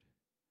 Lord.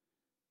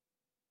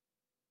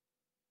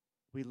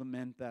 We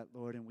lament that,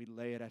 Lord, and we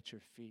lay it at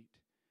your feet.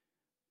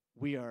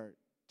 We are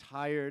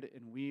tired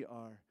and we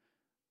are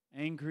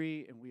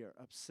angry and we are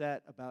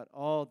upset about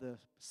all the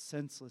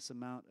senseless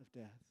amount of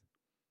death.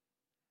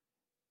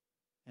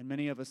 And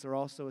many of us are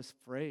also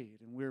afraid,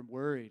 and we're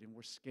worried and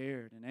we're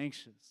scared and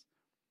anxious,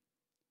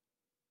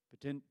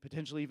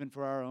 potentially even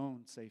for our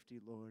own safety,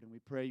 Lord. And we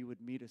pray you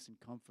would meet us and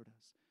comfort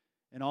us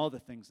in all the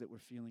things that we're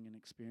feeling and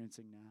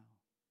experiencing now.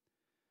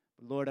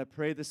 But Lord, I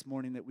pray this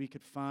morning that we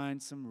could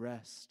find some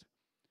rest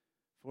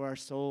for our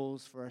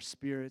souls, for our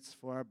spirits,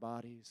 for our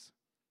bodies,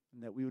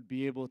 and that we would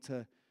be able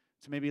to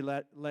maybe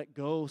let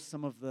go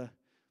some of the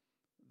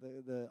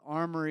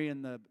armory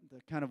and the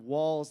kind of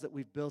walls that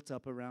we've built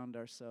up around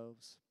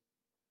ourselves,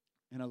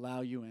 and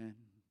allow you in,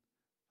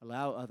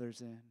 allow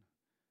others in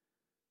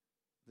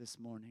this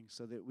morning,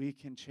 so that we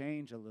can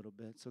change a little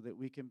bit, so that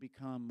we can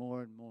become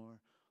more and more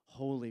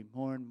holy,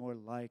 more and more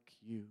like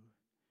you.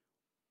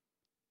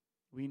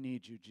 We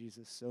need you,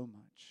 Jesus, so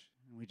much,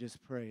 and we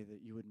just pray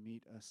that you would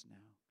meet us now.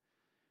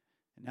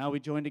 And now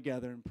we join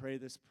together and pray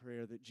this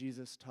prayer that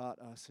Jesus taught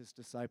us, his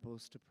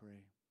disciples, to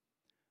pray.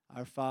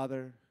 Our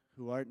Father,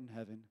 who art in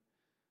heaven,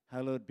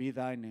 hallowed be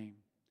thy name.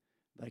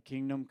 Thy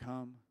kingdom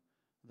come,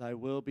 thy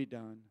will be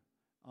done,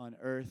 on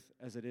earth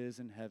as it is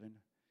in heaven.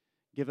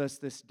 Give us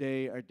this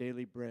day our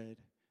daily bread,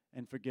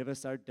 and forgive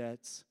us our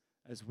debts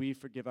as we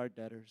forgive our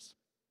debtors.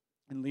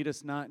 And lead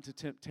us not into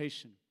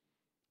temptation,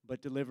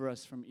 but deliver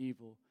us from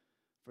evil.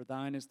 For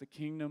thine is the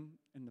kingdom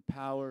and the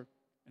power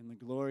and the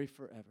glory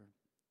forever.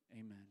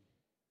 Amen.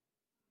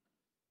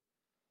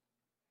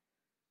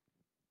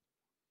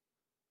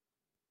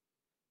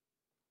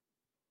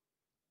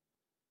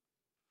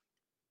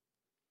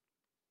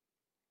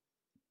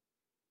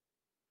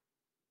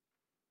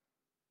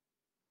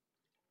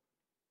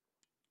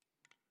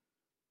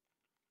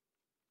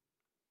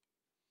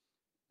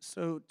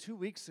 So 2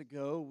 weeks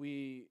ago,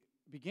 we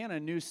began a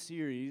new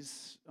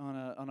series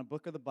on a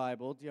book of the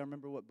Bible. Do y'all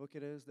remember what book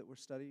it is that we're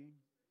studying?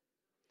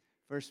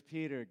 First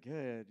Peter.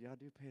 Good. Y'all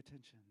do pay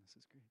attention. This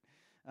is great.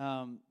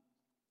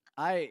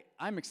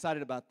 I'm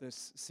excited about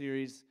this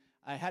series.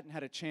 I hadn't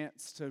had a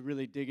chance to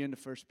really dig into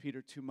First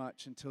Peter too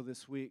much until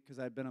this week because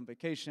I'd been on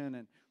vacation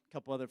and a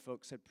couple other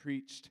folks had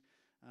preached.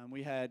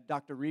 We had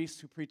Dr. Reese,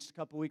 who preached a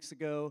couple weeks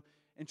ago,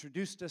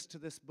 introduced us to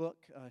this book.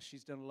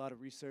 She's done a lot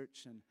of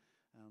research and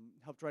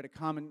helped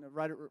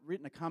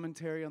written a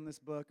commentary on this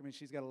book. I mean,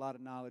 she's got a lot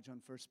of knowledge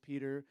on First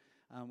Peter,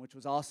 which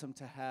was awesome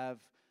to have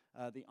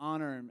the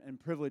honor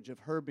and privilege of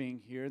her being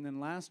here. And then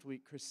last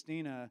week,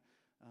 Christina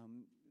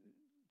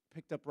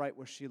picked up right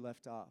where she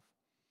left off.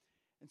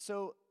 And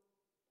so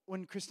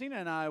when Christina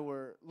and I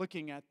were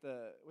looking at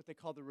what they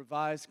call the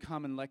Revised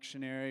Common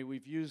Lectionary,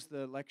 we've used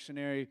the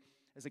lectionary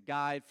as a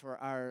guide for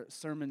our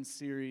sermon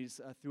series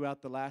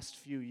throughout the last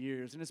few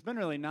years. And it's been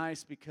really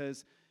nice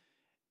because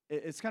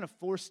it's kind of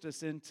forced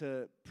us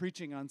into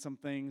preaching on some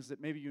things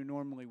that maybe you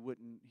normally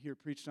wouldn't hear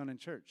preached on in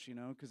church, you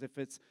know, because if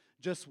it's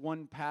just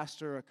one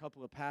pastor or a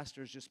couple of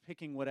pastors just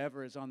picking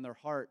whatever is on their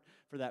heart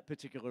for that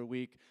particular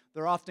week,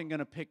 they're often going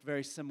to pick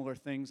very similar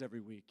things every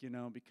week, you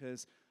know,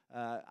 because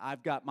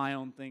I've got my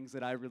own things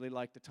that I really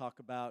like to talk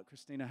about.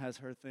 Christina has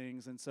her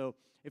things. And so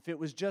if it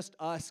was just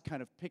us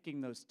kind of picking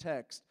those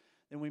texts,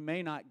 then we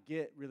may not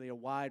get really a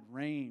wide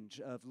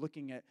range of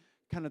looking at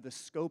kind of the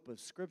scope of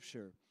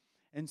Scripture.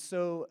 And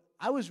so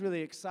I was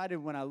really excited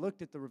when I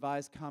looked at the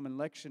Revised Common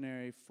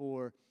Lectionary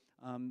for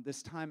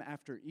this time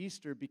after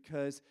Easter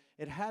because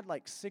it had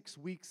like 6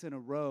 weeks in a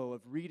row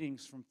of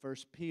readings from 1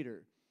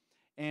 Peter.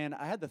 And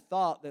I had the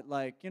thought that,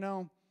 like, you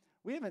know,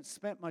 I haven't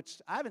spent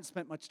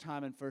much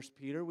time in 1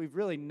 Peter. We've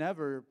really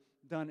never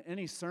done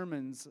any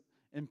sermons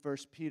in 1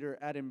 Peter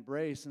at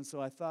Embrace. And so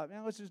I thought,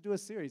 man, let's just do a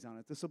series on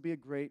it. This will be a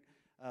great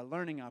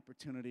learning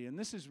opportunity. And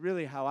this is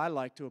really how I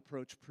like to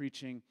approach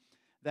preaching,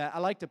 that I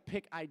like to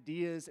pick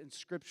ideas and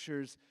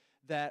scriptures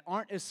that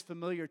aren't as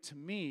familiar to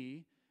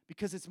me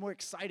because it's more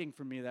exciting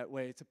for me that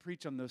way to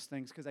preach on those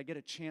things because I get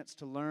a chance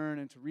to learn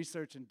and to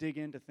research and dig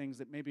into things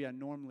that maybe I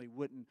normally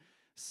wouldn't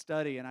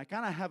study. And I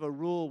kind of have a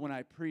rule when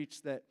I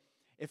preach that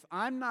if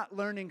I'm not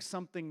learning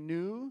something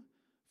new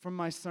from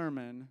my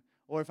sermon,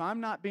 or if I'm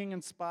not being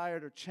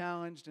inspired or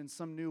challenged in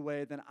some new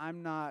way, then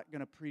I'm not going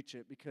to preach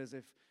it because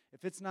if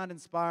it's not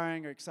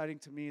inspiring or exciting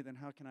to me, then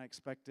how can I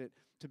expect it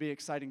to be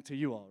exciting to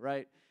you all,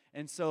 right?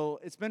 And so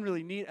it's been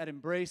really neat at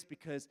Embrace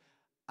because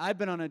I've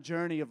been on a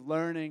journey of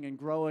learning and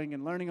growing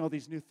and learning all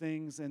these new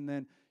things, and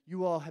then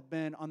you all have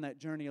been on that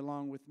journey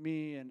along with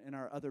me and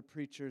our other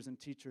preachers and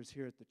teachers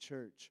here at the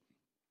church.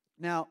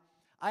 Now,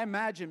 I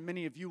imagine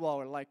many of you all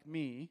are like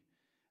me,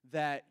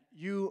 that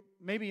you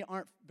maybe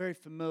aren't very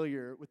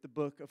familiar with the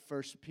book of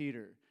 1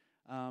 Peter,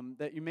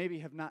 that you maybe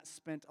have not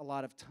spent a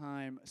lot of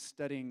time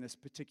studying this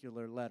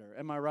particular letter.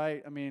 Am I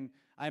right? I mean,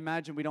 I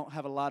imagine we don't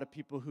have a lot of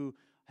people who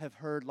have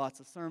heard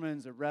lots of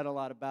sermons or read a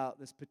lot about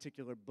this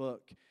particular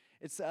book.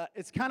 It's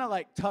kind of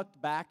like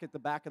tucked back at the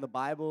back of the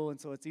Bible, and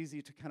so it's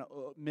easy to kind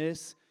of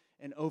miss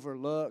and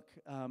overlook.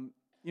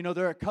 You know,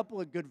 there are a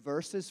couple of good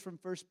verses from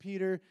 1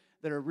 Peter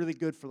that are really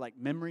good for like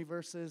memory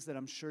verses that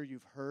I'm sure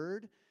you've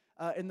heard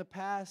in the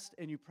past,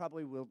 and you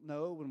probably will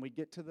know when we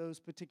get to those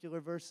particular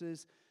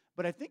verses,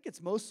 but I think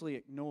it's mostly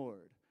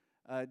ignored.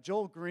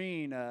 Joel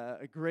Green,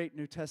 a great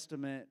New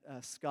Testament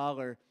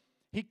scholar,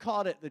 he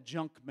called it the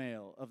junk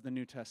mail of the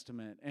New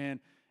Testament, and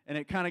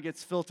it kind of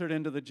gets filtered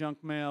into the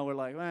junk mail. We're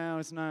like, well,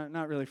 it's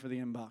not really for the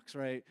inbox,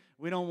 right?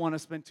 We don't want to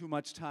spend too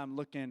much time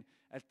looking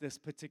at this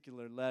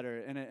particular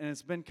letter, and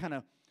it's been kind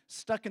of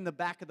stuck in the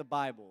back of the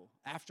Bible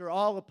after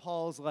all of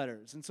Paul's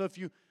letters. And so if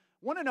you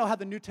want to know how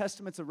the New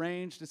Testament's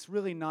arranged, it's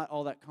really not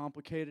all that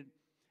complicated.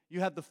 You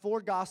have the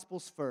 4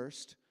 Gospels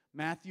first,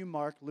 Matthew,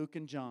 Mark, Luke,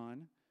 and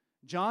John.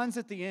 John's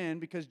at the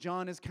end because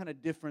John is kind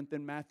of different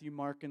than Matthew,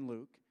 Mark, and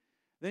Luke.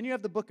 Then you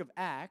have the book of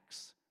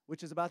Acts,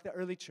 which is about the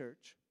early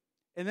church.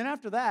 And then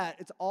after that,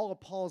 it's all of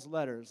Paul's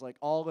letters, like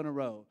all in a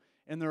row.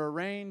 And they're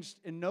arranged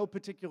in no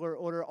particular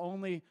order,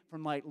 only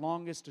from like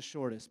longest to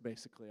shortest,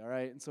 basically, all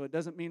right? And so it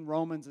doesn't mean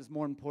Romans is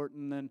more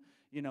important than,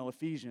 you know,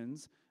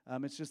 Ephesians.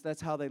 It's just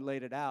that's how they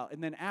laid it out.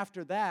 And then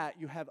after that,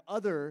 you have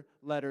other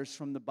letters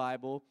from the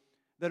Bible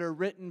that are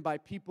written by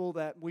people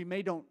that we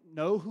may don't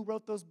know who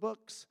wrote those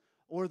books,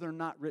 or they're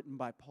not written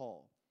by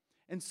Paul.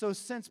 And so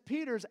since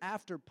Peter's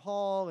after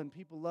Paul and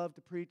people love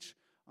to preach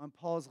on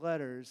Paul's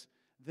letters,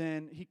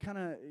 then he's kind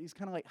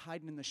of like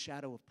hiding in the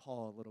shadow of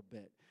Paul a little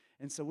bit.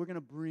 And so we're going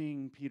to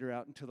bring Peter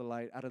out into the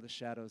light, out of the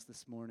shadows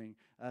this morning,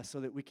 so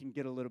that we can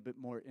get a little bit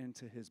more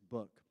into his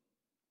book.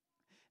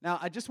 Now,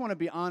 I just want to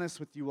be honest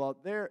with you all.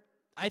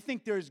 I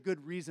think there's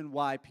good reason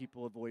why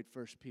people avoid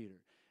 1 Peter.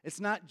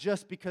 It's not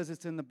just because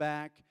it's in the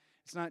back.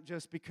 It's not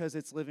just because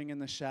it's living in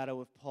the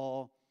shadow of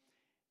Paul.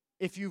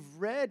 If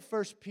you've read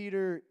 1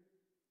 Peter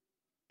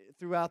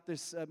throughout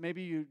this,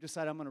 maybe you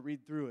decide I'm going to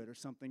read through it or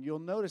something, you'll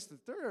notice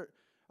that there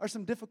are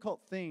some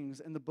difficult things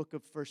in the book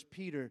of 1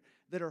 Peter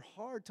that are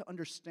hard to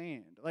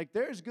understand. Like,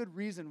 there's good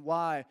reason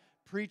why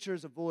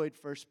preachers avoid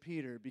 1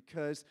 Peter,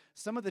 because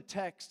some of the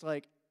text,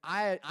 like,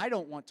 I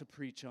don't want to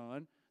preach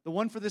on. The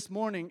one for this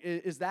morning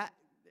is that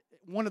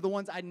one of the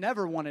ones I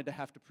never wanted to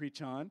have to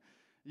preach on,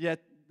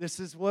 yet this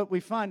is what we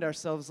find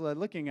ourselves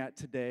looking at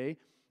today.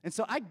 And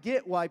so I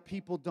get why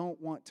people don't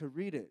want to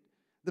read it.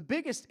 The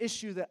biggest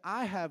issue that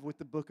I have with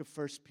the book of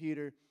 1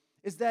 Peter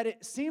is that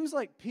it seems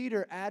like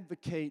Peter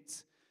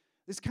advocates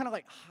this kind of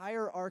like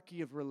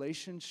hierarchy of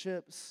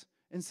relationships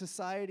in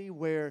society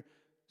where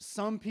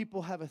some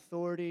people have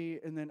authority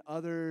and then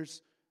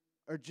others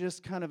are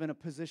just kind of in a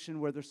position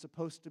where they're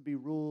supposed to be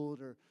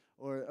ruled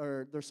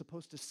or they're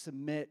supposed to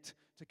submit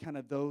to kind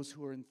of those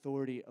who are in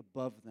authority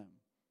above them.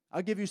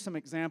 I'll give you some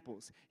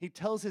examples. He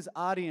tells his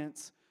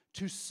audience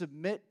to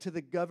submit to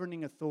the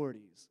governing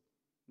authorities.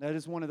 That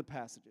is one of the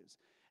passages.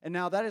 And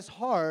now that is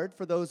hard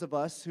for those of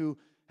us who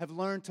have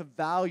learned to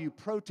value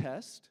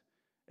protest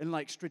and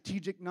like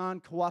strategic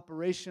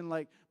non-cooperation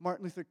like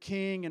Martin Luther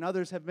King and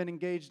others have been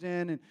engaged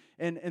in.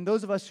 And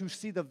those of us who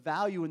see the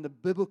value and the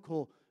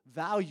biblical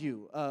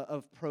value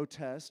of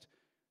protest,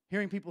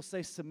 hearing people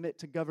say submit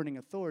to governing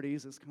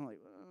authorities is kind of like,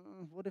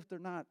 what if they're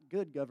not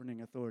good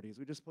governing authorities?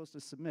 We're just supposed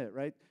to submit,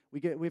 right?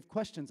 We have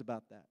questions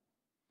about that.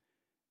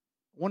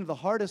 One of the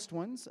hardest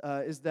ones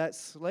is that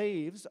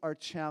slaves are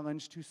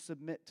challenged to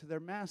submit to their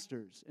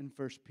masters in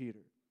 1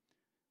 Peter,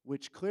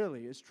 which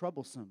clearly is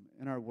troublesome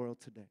in our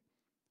world today.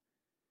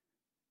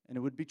 And it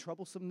would be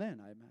troublesome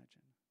then, I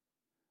imagine.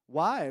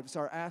 Wives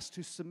are asked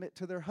to submit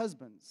to their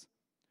husbands,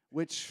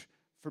 which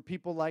for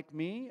people like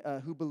me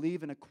who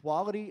believe in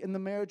equality in the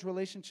marriage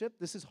relationship,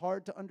 this is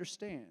hard to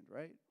understand,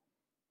 right?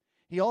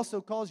 He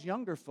also calls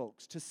younger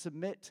folks to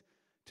submit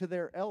to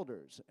their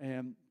elders.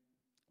 And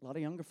a lot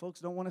of younger folks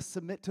don't want to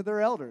submit to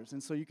their elders.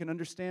 And so you can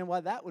understand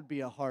why that would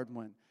be a hard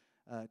one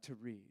to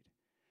read.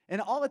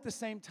 And all at the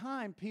same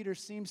time, Peter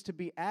seems to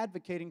be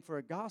advocating for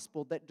a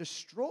gospel that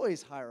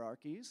destroys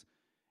hierarchies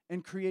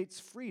and creates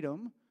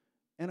freedom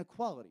and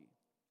equality.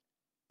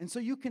 And so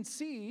you can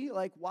see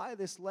like why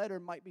this letter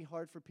might be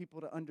hard for people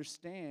to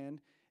understand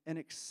and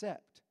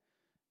accept.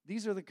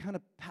 These are the kind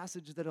of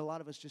passages that a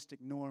lot of us just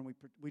ignore, and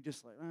we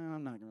just like,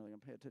 I'm not really going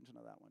to pay attention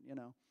to that one, you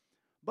know.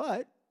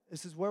 But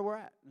this is where we're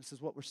at. This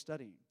is what we're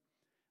studying.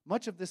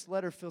 Much of this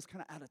letter feels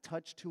kind of out of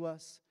touch to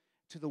us,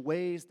 to the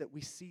ways that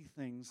we see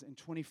things in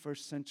 21st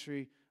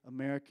century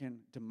American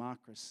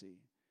democracy.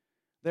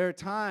 There are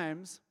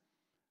times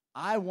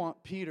I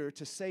want Peter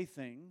to say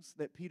things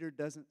that Peter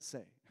doesn't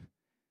say.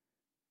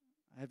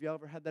 Have you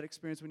ever had that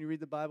experience when you read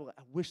the Bible?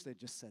 I wish they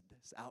just said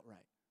this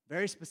outright,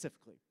 very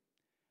specifically.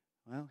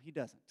 Well, he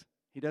doesn't.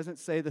 He doesn't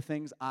say the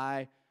things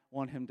I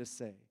want him to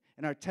say.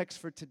 And our text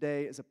for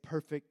today is a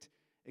perfect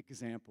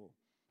example.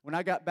 When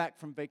I got back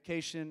from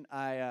vacation,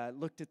 I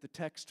looked at the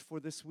text for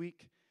this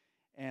week,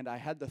 and I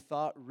had the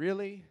thought,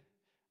 really?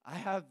 I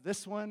have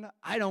this one?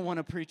 I don't want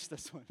to preach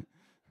this one.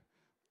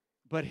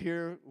 But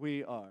here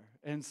we are.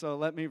 And so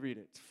let me read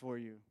it for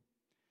you.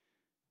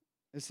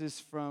 This is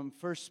from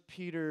 1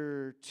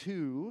 Peter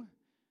 2,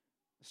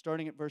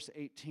 starting at verse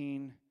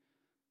 18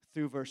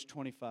 through verse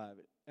 25.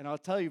 And I'll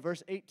tell you,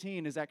 verse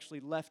 18 is actually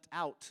left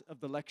out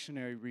of the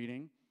lectionary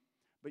reading,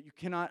 but you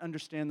cannot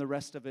understand the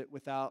rest of it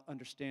without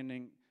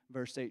understanding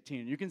verse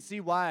 18. You can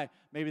see why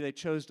maybe they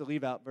chose to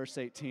leave out verse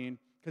 18,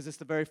 because it's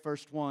the very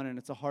first one, and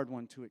it's a hard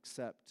one to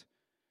accept.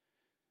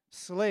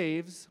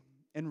 Slaves,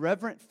 in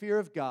reverent fear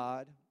of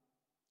God,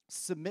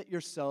 submit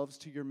yourselves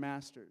to your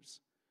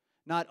masters,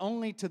 not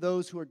only to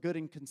those who are good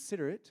and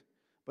considerate,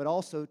 but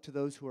also to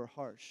those who are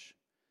harsh.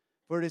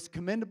 For it is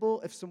commendable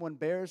if someone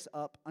bears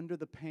up under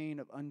the pain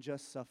of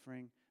unjust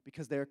suffering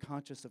because they are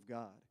conscious of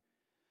God.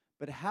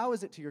 But how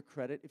is it to your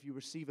credit if you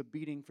receive a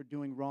beating for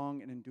doing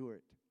wrong and endure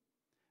it?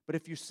 But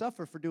if you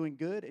suffer for doing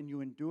good and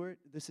you endure it,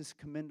 this is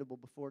commendable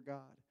before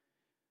God.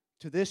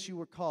 To this you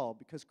were called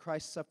because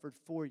Christ suffered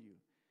for you,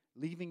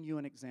 leaving you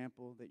an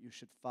example that you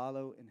should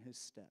follow in his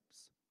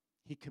steps.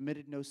 He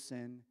committed no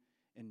sin,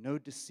 and no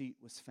deceit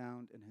was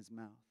found in his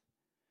mouth.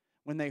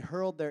 When they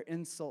hurled their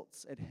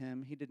insults at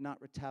him, he did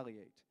not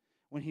retaliate.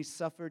 When he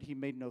suffered, he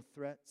made no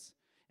threats.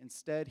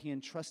 Instead, he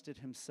entrusted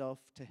himself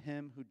to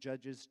him who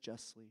judges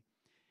justly.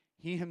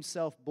 He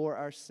himself bore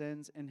our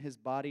sins in his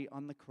body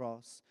on the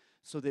cross,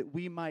 so that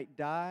we might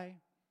die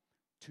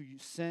to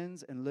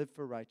sins and live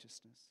for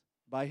righteousness.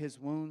 By his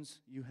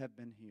wounds you have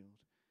been healed.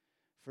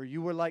 For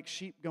you were like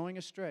sheep going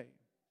astray,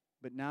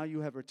 but now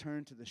you have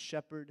returned to the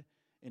shepherd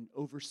and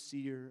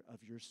overseer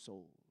of your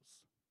souls.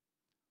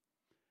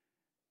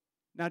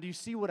 Now, do you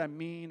see what I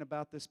mean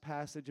about this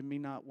passage and me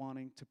not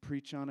wanting to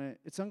preach on it?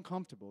 It's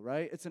uncomfortable,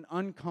 right? It's an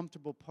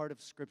uncomfortable part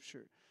of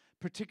Scripture,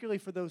 particularly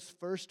for those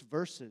first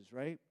verses,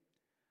 right?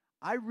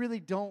 I really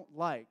don't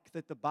like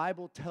that the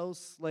Bible tells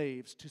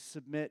slaves to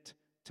submit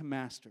to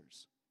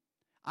masters.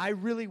 I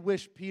really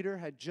wish Peter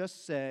had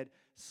just said,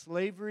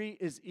 slavery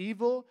is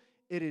evil,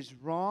 it is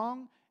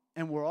wrong,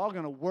 and we're all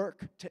going to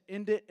work to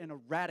end it and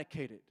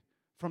eradicate it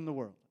from the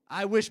world.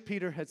 I wish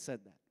Peter had said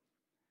that,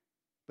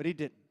 but he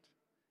didn't.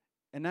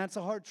 And that's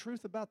a hard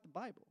truth about the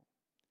Bible.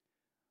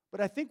 But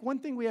I think one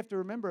thing we have to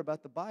remember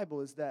about the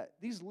Bible is that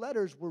these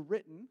letters were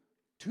written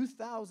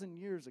 2,000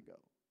 years ago.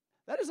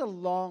 That is a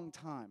long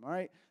time, all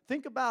right?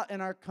 Think about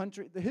in our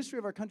country, the history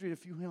of our country is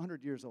a few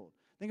hundred years old.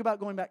 Think about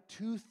going back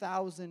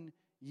 2,000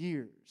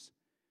 years.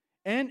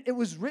 And it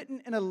was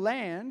written in a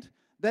land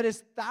that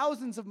is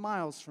thousands of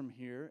miles from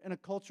here, in a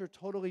culture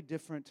totally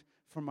different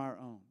from our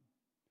own.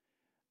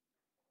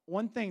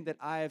 One thing that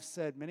I have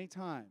said many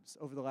times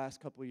over the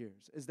last couple of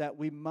years is that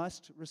we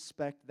must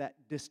respect that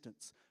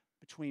distance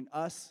between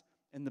us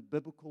and the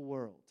biblical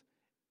world.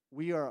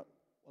 We are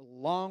a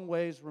long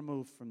ways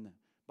removed from them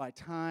by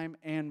time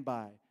and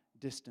by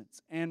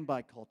distance and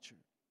by culture.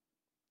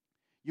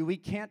 We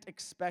can't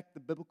expect the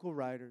biblical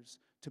writers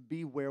to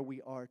be where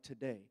we are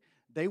today.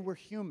 They were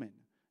human,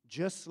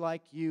 just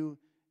like you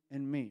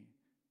and me.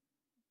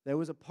 There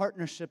was a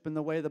partnership in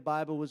the way the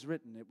Bible was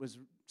written. It was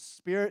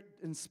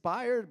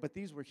Spirit-inspired, but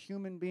these were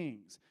human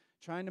beings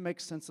trying to make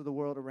sense of the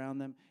world around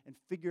them and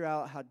figure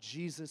out how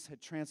Jesus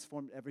had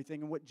transformed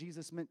everything and what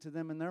Jesus meant to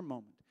them in their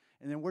moment.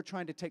 And then we're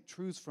trying to take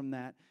truths from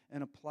that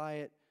and apply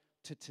it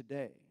to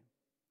today.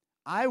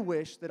 I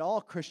wish that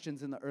all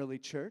Christians in the early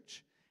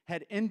church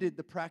had ended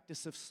the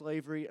practice of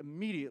slavery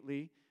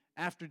immediately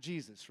after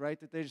Jesus, right?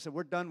 That they just said,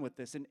 we're done with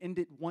this, and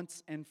ended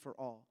once and for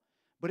all.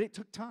 But it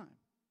took time,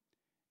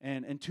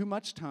 and too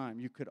much time,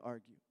 you could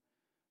argue,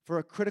 for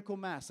a critical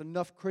mass,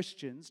 enough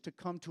Christians to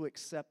come to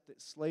accept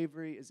that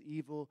slavery is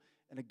evil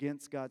and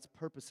against God's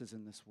purposes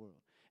in this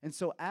world. And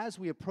so as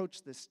we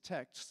approach this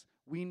text,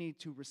 we need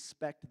to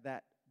respect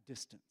that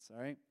distance,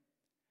 all right?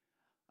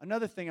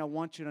 Another thing I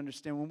want you to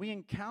understand, when we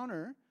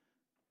encounter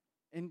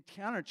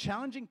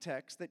challenging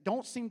texts that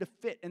don't seem to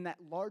fit in that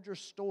larger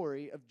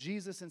story of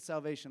Jesus and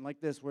salvation, like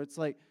this, where it's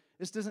like,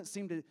 this doesn't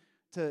seem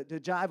to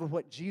jive with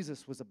what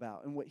Jesus was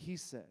about and what he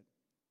said.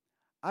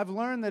 I've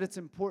learned that it's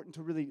important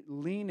to really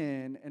lean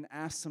in and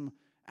ask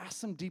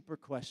some deeper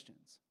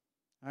questions,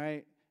 all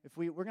right? If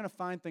we're going to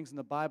find things in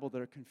the Bible that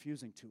are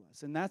confusing to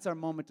us, and that's our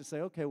moment to say,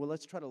 okay, well,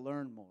 let's try to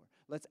learn more.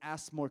 Let's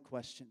ask more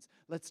questions.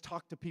 Let's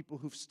talk to people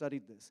who've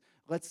studied this.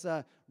 Let's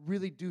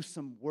really do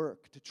some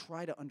work to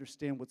try to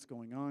understand what's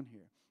going on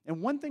here.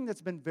 And one thing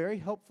that's been very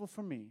helpful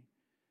for me,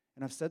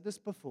 and I've said this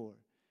before,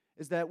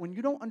 is that when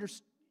you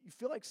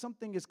feel like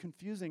something is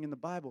confusing in the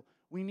Bible,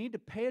 we need to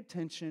pay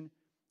attention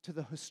to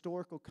the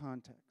historical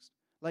context.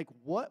 Like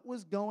what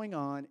was going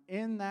on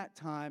in that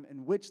time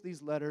in which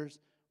these letters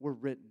were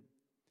written.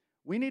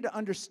 We need to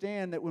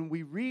understand that when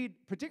we read,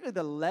 particularly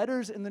the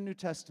letters in the New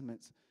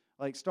Testament,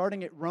 like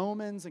starting at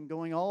Romans and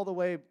going all the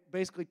way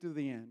basically through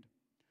the end,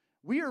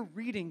 we are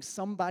reading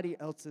somebody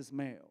else's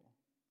mail,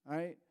 all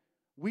right?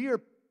 We are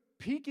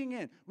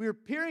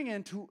peering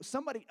into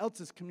somebody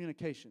else's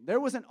communication. There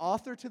was an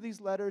author to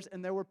these letters,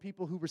 and there were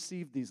people who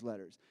received these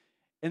letters.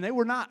 And they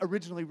were not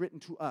originally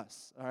written to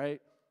us, all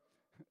right?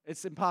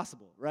 It's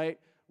impossible, right?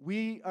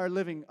 We are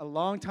living a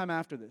long time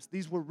after this.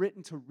 These were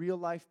written to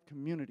real-life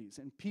communities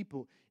and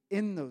people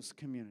in those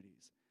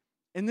communities.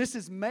 And this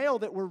is mail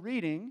that we're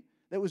reading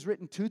that was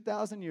written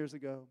 2,000 years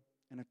ago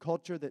in a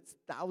culture that's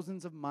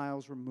thousands of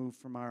miles removed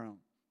from our own.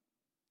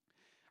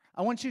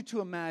 I want you to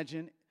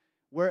imagine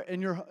where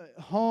in your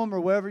home or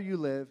wherever you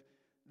live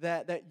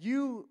that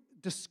you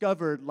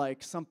discovered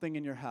like something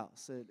in your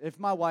house. If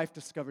my wife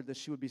discovered this,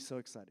 she would be so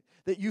excited.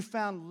 That you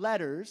found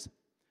letters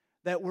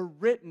that were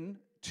written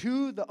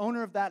to the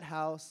owner of that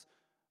house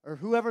or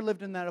whoever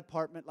lived in that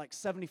apartment like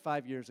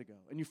 75 years ago.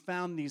 And you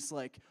found these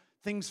like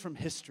things from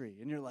history.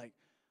 And you're like,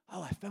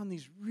 oh, I found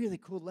these really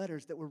cool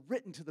letters that were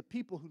written to the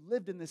people who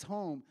lived in this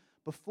home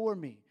before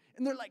me.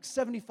 And they're like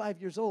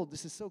 75 years old.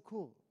 This is so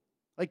cool.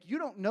 Like you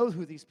don't know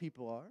who these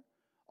people are.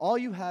 All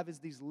you have is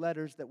these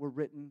letters that were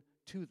written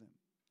to them.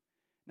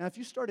 Now, if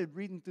you started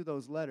reading through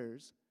those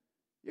letters,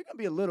 you're going to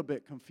be a little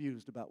bit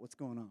confused about what's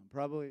going on,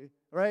 probably,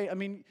 right? I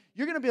mean,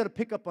 you're going to be able to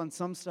pick up on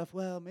some stuff.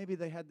 Well, maybe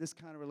they had this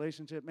kind of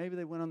relationship. Maybe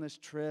they went on this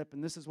trip,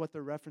 and this is what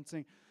they're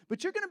referencing.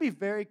 But you're going to be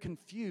very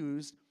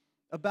confused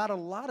about a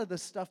lot of the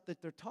stuff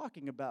that they're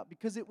talking about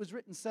because it was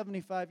written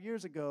 75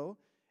 years ago,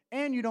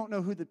 and you don't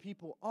know who the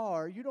people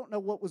are. You don't know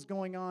what was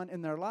going on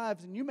in their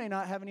lives, and you may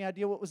not have any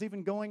idea what was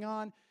even going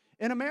on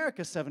in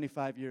America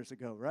 75 years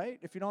ago, right?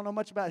 If you don't know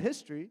much about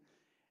history.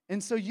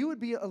 And so you would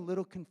be a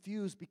little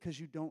confused because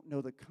you don't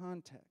know the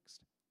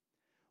context.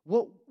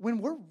 Well, when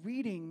we're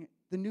reading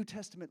the New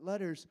Testament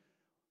letters,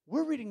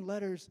 we're reading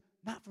letters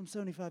not from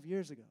 75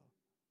 years ago,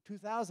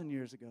 2,000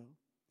 years ago,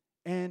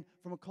 and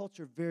from a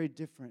culture very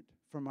different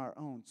from our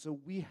own. So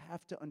we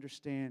have to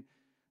understand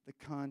the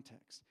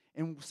context.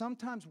 And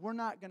sometimes we're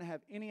not going to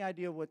have any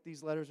idea what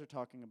these letters are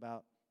talking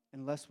about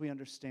unless we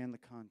understand the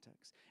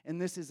context. And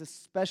this is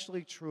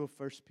especially true of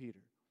 1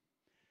 Peter.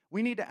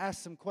 We need to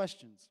ask some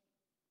questions.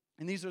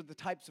 And these are the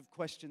types of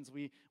questions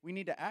we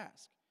need to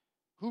ask.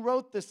 Who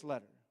wrote this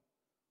letter?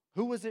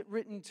 Who was it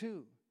written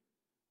to?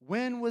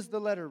 When was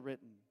the letter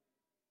written?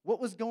 What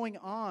was going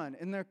on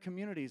in their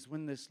communities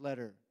when this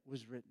letter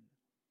was written?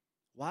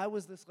 Why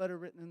was this letter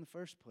written in the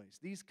first place?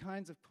 These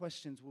kinds of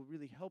questions will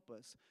really help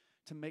us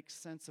to make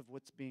sense of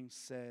what's being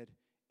said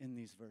in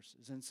these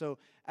verses. And so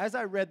as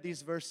I read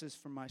these verses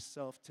for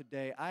myself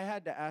today, I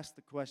had to ask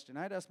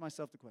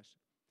myself the question,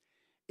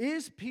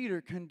 is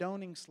Peter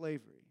condoning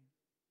slavery?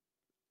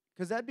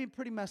 Because that'd be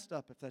pretty messed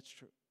up if that's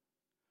true.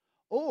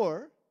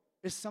 Or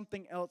is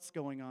something else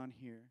going on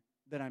here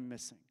that I'm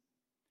missing?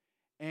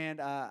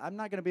 And I'm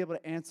not going to be able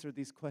to answer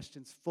these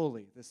questions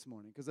fully this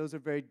morning because those are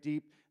very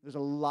deep. There's a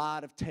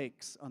lot of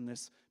takes on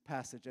this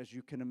passage, as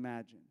you can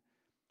imagine.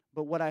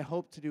 But what I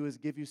hope to do is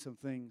give you some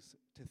things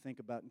to think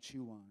about and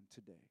chew on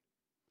today.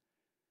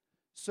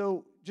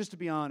 So just to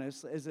be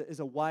honest, as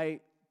a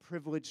white,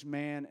 privileged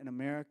man in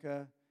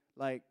America,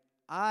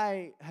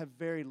 I have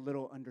very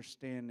little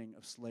understanding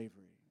of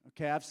slavery.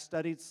 Okay, I've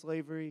studied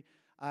slavery.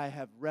 I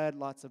have read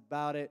lots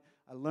about it.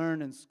 I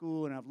learned in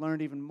school, and I've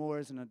learned even more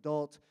as an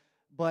adult.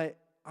 But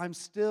I'm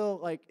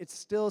still, it's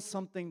still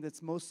something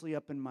that's mostly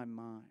up in my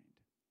mind.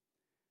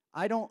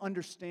 I don't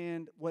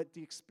understand what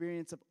the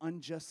experience of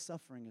unjust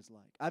suffering is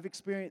like. I've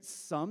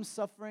experienced some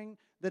suffering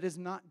that is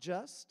not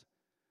just,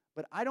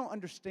 but I don't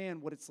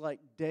understand what it's like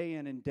day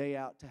in and day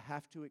out to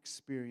have to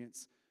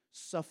experience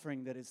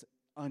suffering that is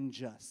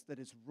unjust, that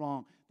is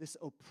wrong, this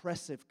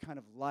oppressive kind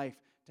of life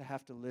to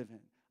have to live in.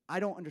 I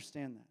don't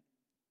understand that.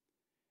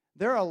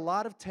 There are a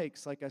lot of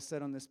takes, like I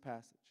said, on this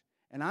passage.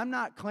 And I'm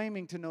not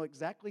claiming to know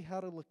exactly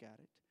how to look at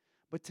it.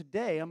 But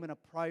today I'm going to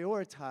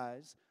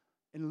prioritize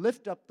and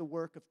lift up the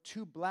work of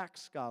two black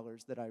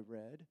scholars that I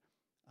read,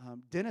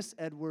 Dennis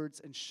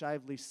Edwards and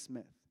Shively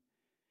Smith.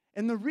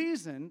 And the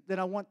reason that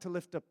I want to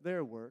lift up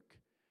their work,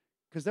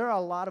 because there are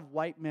a lot of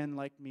white men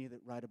like me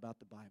that write about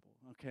the Bible,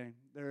 okay?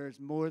 There's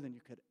more than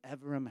you could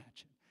ever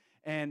imagine.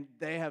 And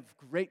they have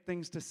great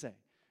things to say.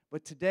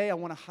 But today I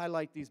want to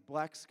highlight these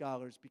black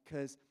scholars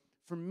because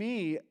for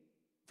me,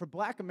 for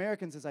black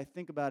Americans, as I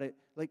think about it,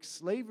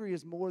 slavery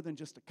is more than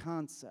just a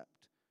concept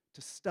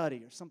to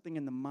study or something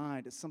in the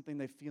mind. It's something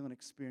they feel and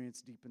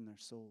experience deep in their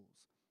souls.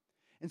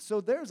 And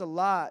so there's a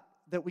lot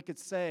that we could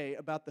say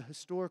about the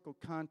historical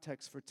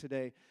context for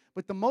today.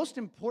 But the most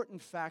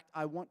important fact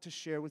I want to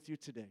share with you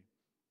today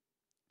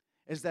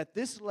is that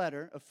this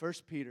letter of 1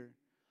 Peter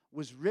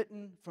was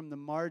written from the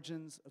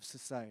margins of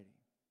society.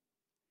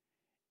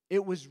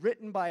 It was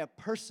written by a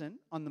person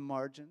on the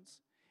margins,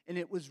 and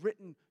it was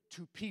written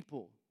to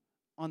people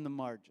on the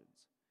margins.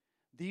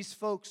 These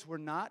folks were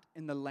not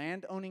in the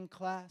landowning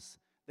class.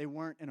 They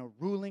weren't in a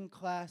ruling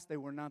class. They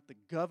were not the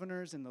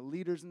governors and the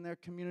leaders in their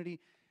community.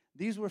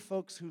 These were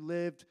folks who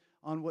lived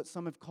on what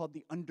some have called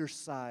the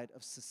underside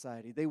of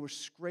society. They were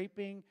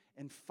scraping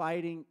and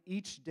fighting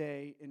each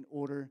day in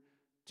order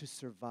to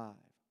survive.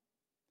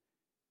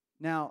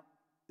 Now,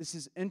 this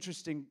is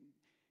interesting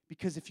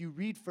because if you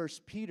read 1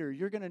 Peter,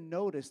 you're going to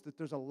notice that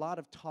there's a lot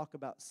of talk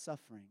about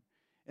suffering.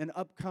 In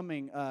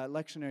upcoming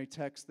lectionary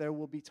texts, there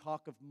will be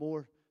talk of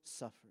more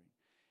suffering.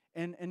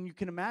 And you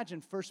can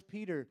imagine 1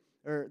 Peter,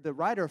 or the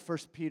writer of 1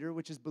 Peter,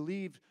 which is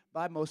believed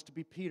by most to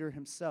be Peter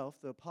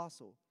himself, the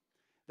apostle,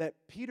 that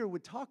Peter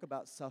would talk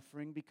about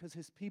suffering because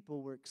his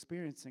people were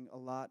experiencing a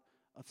lot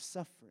of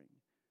suffering.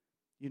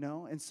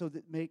 And so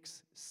that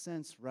makes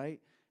sense,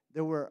 right?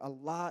 There were a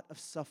lot of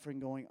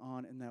suffering going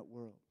on in that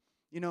world.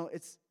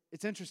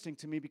 It's interesting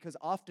to me because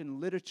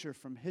often literature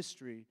from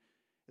history,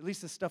 at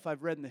least the stuff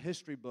I've read in the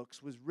history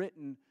books, was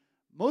written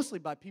mostly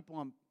by people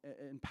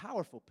in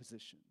powerful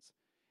positions.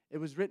 It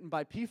was written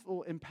by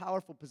people in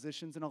powerful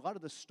positions, and a lot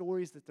of the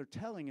stories that they're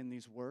telling in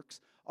these works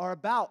are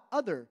about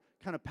other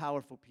kind of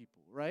powerful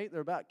people, right?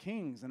 They're about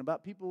kings and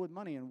about people with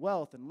money and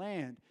wealth and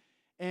land.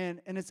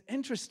 And it's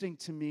interesting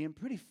to me and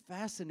pretty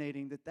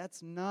fascinating that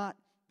that's not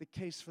the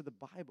case for the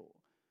Bible.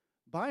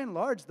 By and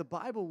large, the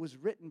Bible was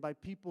written by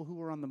people who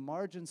were on the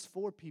margins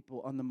for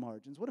people on the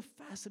margins. What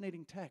a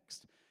fascinating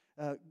text.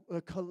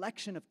 A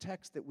collection of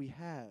texts that we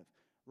have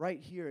right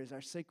here as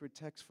our sacred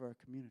text for our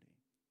community.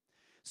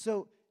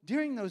 So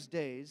during those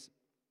days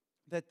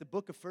that the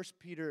book of 1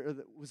 Peter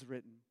was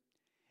written,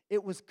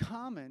 it was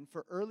common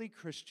for early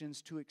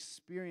Christians to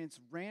experience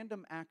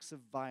random acts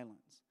of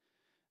violence.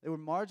 They were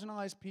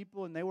marginalized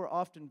people, and they were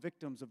often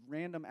victims of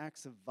random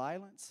acts of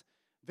violence,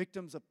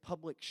 victims of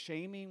public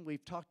shaming.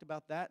 We've talked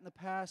about that in the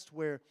past,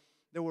 where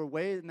there were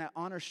ways in that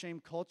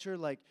honor-shame culture,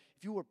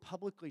 if you were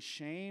publicly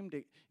shamed,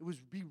 it would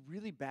be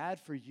really bad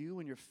for you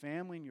and your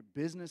family and your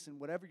business and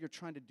whatever you're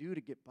trying to do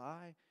to get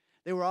by.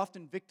 They were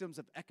often victims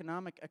of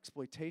economic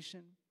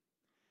exploitation.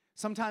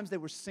 Sometimes they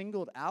were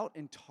singled out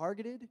and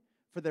targeted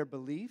for their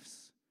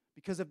beliefs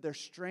because of their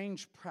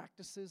strange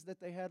practices that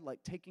they had,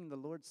 like taking the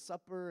Lord's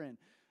Supper and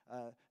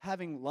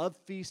having love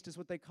feast is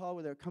what they call,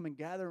 where they would come and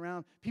gather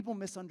around. People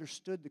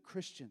misunderstood the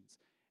Christians,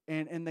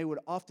 and they would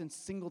often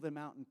single them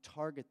out and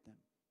target them.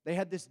 They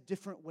had this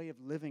different way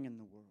of living in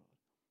the world.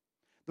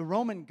 The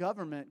Roman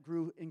government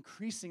grew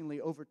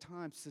increasingly over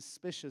time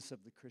suspicious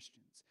of the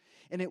Christians.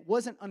 And it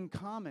wasn't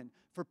uncommon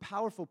for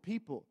powerful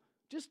people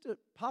just to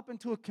pop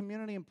into a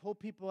community and pull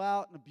people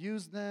out and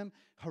abuse them,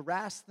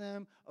 harass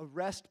them,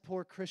 arrest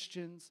poor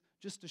Christians,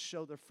 just to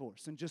show their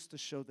force and just to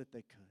show that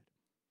they could.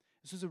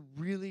 This was a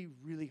really,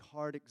 really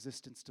hard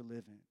existence to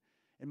live in.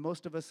 And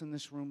most of us in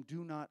this room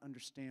do not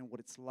understand what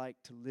it's like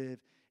to live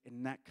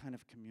in that kind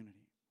of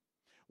community.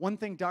 One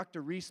thing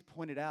Dr. Reese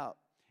pointed out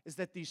is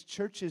that these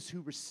churches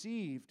who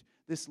received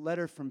this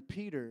letter from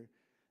Peter,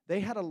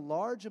 they had a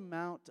large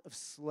amount of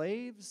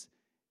slaves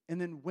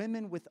and then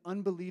women with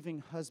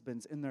unbelieving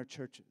husbands in their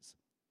churches.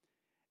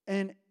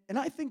 And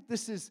I think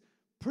this is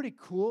pretty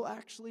cool,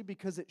 actually,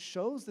 because it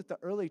shows that the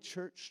early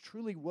church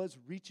truly was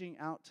reaching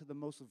out to the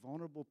most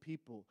vulnerable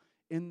people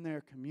in their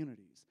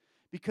communities.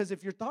 Because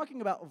if you're talking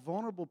about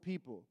vulnerable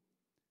people,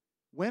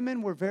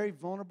 women were very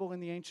vulnerable in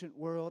the ancient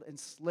world, and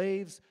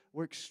slaves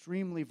were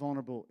extremely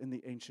vulnerable in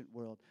the ancient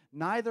world.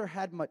 Neither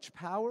had much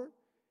power,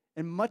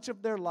 and much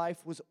of their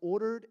life was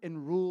ordered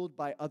and ruled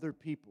by other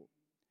people.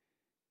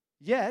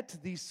 Yet,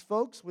 these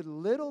folks with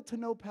little to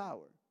no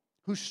power,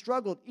 who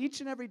struggled each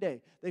and every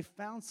day, they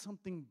found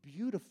something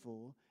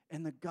beautiful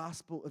in the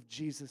gospel of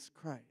Jesus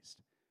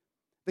Christ.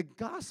 The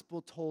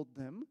gospel told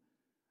them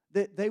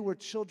that they were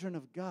children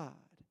of God,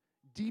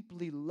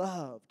 deeply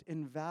loved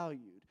and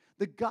valued.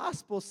 The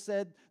gospel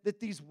said that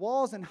these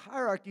walls and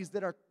hierarchies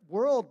that our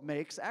world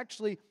makes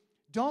actually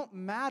don't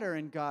matter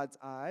in God's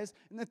eyes,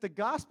 and that the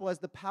gospel has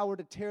the power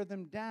to tear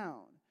them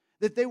down,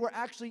 that they were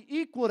actually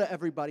equal to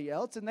everybody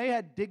else, and they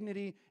had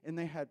dignity and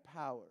they had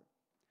power.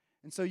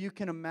 And so you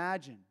can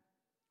imagine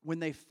when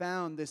they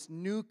found this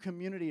new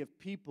community of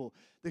people,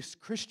 this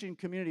Christian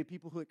community of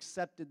people who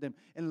accepted them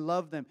and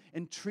loved them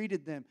and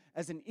treated them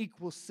as an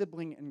equal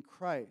sibling in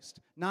Christ,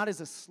 not as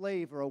a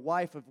slave or a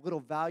wife of little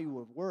value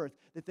or worth,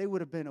 that they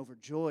would have been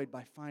overjoyed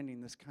by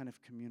finding this kind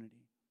of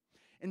community.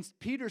 And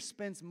Peter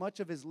spends much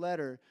of his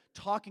letter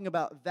talking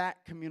about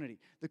that community,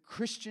 the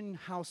Christian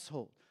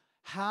household,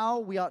 how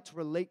we ought to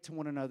relate to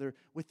one another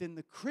within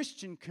the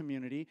Christian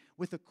community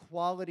with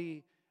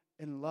equality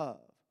and love.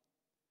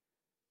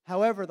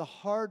 However, the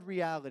hard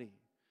reality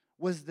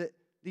was that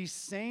these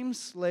same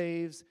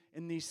slaves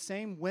and these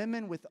same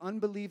women with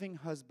unbelieving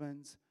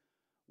husbands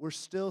were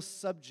still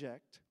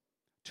subject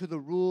to the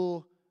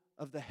rule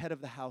of the head of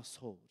the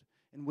household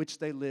in which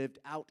they lived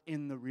out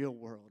in the real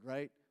world,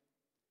 right?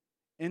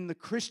 In the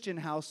Christian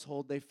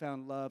household, they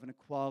found love and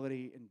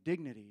equality and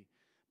dignity,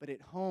 but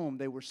at home,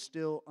 they were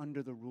still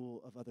under the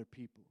rule of other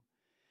people.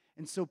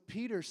 And so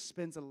Peter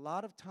spends a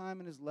lot of time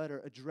in his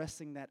letter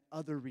addressing that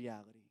other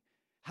reality.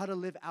 How to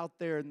live out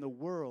there in the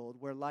world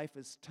where life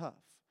is tough.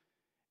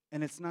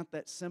 And it's not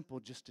that simple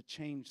just to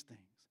change things.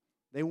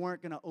 They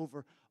weren't going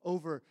to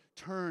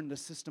overturn the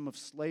system of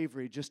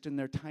slavery just in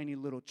their tiny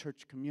little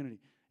church community,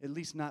 at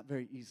least not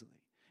very easily.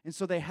 And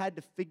so they had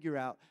to figure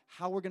out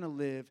how we're going to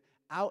live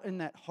out in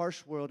that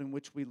harsh world in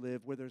which we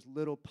live where there's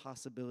little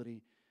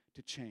possibility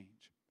to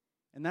change.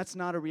 And that's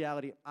not a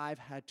reality I've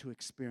had to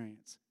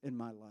experience in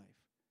my life.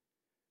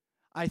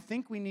 I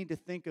think we need to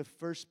think of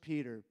 1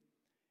 Peter.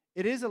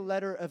 It is a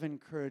letter of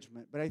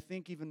encouragement, but I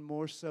think even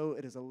more so,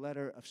 it is a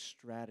letter of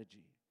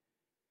strategy.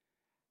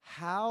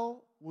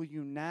 How will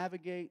you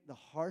navigate the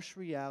harsh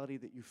reality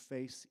that you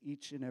face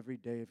each and every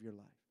day of your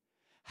life?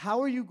 How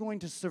are you going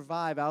to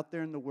survive out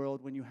there in the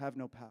world when you have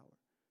no power?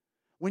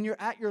 When you're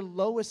at your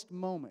lowest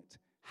moment,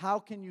 how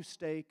can you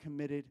stay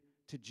committed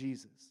to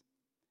Jesus?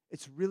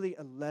 It's really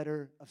a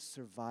letter of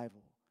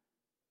survival.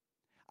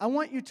 I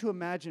want you to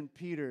imagine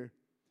Peter.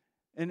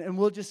 And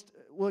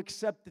we'll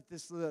accept that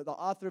the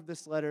author of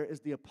this letter is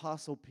the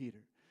Apostle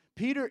Peter.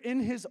 Peter, in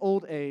his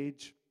old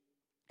age,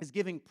 is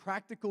giving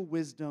practical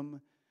wisdom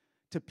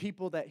to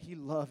people that he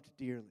loved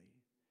dearly.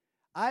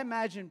 I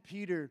imagine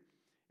Peter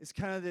is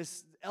kind of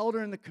this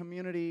elder in the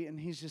community, and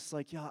he's just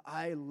like, yeah,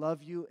 I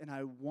love you, and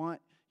I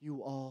want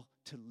you all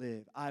to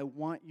live. I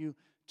want you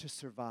to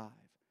survive.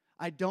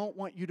 I don't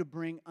want you to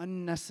bring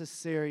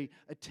unnecessary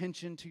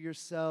attention to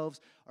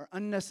yourselves or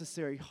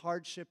unnecessary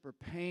hardship or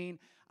pain.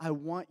 I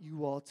want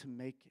you all to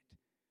make it.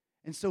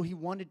 And so he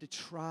wanted to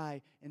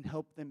try and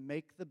help them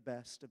make the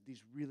best of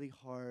these really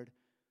hard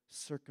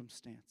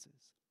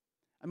circumstances.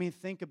 I mean,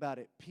 think about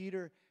it.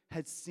 Peter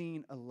had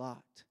seen a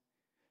lot.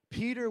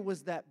 Peter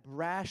was that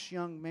brash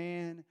young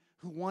man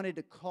who wanted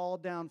to call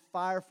down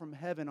fire from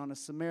heaven on a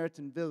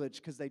Samaritan village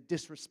because they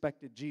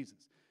disrespected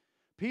Jesus.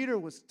 Peter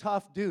was a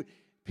tough dude.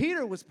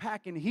 Peter was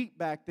packing heat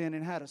back then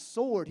and had a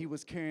sword he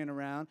was carrying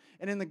around.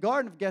 And in the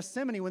Garden of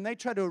Gethsemane, when they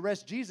tried to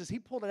arrest Jesus, he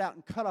pulled it out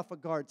and cut off a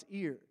guard's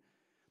ear.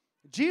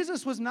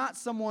 Jesus was not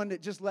someone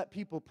that just let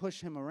people push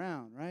him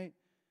around, right?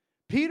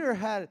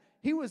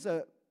 He was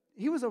a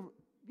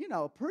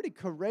pretty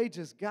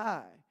courageous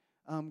guy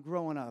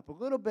growing up, a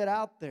little bit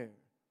out there.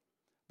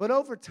 But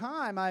over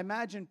time, I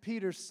imagine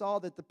Peter saw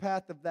that the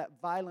path of that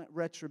violent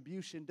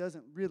retribution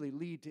doesn't really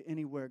lead to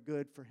anywhere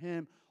good for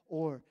him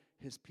or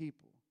his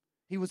people.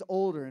 He was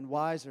older and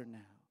wiser now,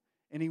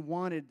 and he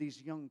wanted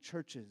these young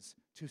churches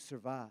to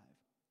survive.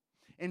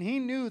 And he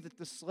knew that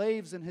the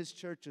slaves in his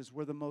churches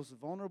were the most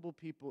vulnerable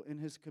people in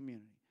his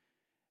community,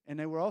 and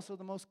they were also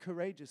the most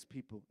courageous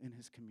people in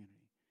his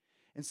community.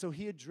 And so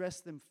he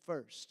addressed them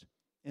first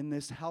in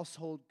this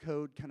household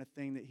code kind of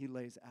thing that he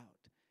lays out.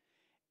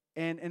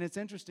 And it's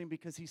interesting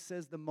because he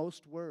says the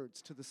most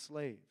words to the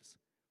slaves.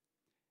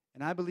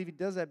 And I believe he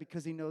does that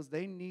because he knows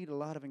they need a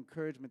lot of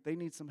encouragement. They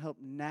need some help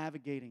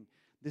navigating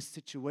this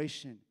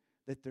situation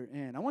that they're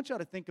in. I want y'all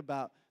to think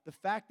about the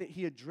fact that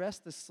he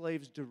addressed the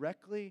slaves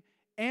directly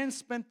and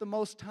spent the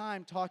most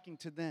time talking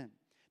to them.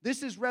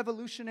 This is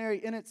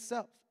revolutionary in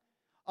itself.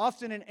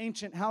 Often in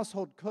ancient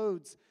household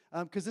codes,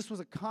 because this was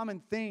a common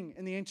thing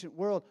in the ancient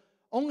world,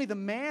 only the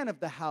man of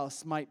the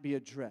house might be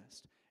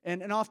addressed.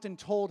 And often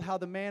told how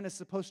the man is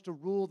supposed to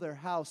rule their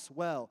house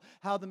well,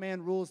 how the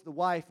man rules the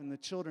wife and the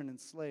children and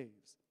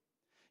slaves.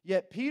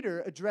 Yet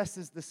Peter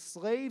addresses the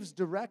slaves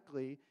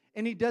directly,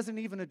 and he doesn't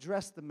even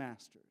address the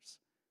masters,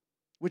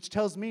 which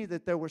tells me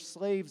that there were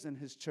slaves in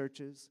his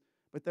churches,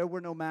 but there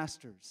were no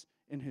masters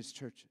in his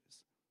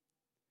churches.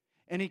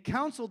 And he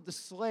counseled the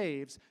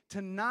slaves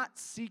to not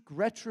seek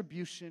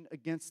retribution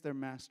against their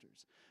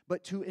masters,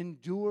 but to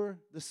endure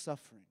the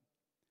suffering.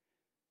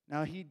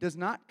 Now, he does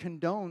not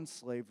condone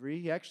slavery.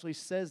 He actually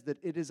says that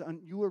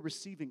you are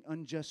receiving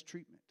unjust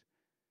treatment.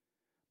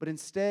 But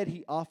instead,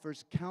 he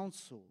offers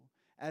counsel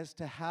as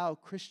to how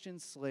Christian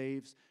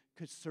slaves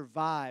could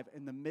survive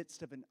in the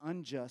midst of an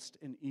unjust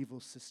and evil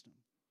system.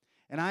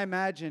 And I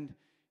imagine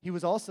he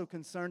was also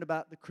concerned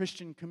about the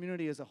Christian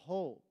community as a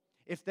whole.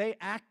 If they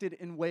acted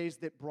in ways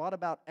that brought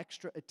about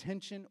extra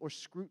attention or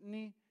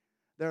scrutiny,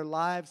 their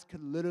lives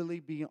could literally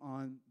be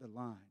on the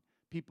line.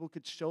 People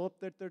could show up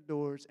at their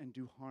doors and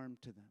do harm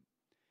to them.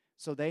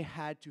 So they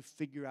had to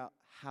figure out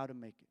how to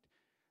make it.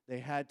 They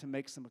had to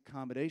make some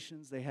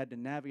accommodations. They had to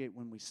navigate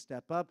when we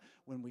step up,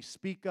 when we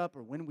speak up,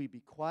 or when we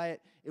be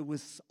quiet. It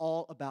was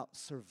all about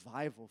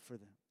survival for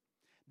them.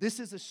 This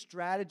is a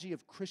strategy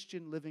of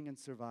Christian living and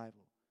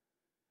survival.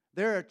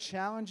 There are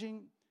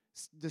challenging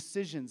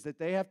decisions that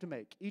they have to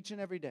make each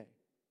and every day.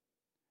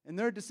 And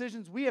there are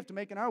decisions we have to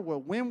make in our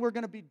world, when we're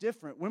going to be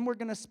different, when we're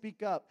going to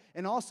speak up,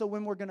 and also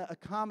when we're going to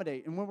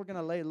accommodate and when we're going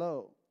to lay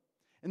low.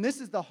 And this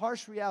is the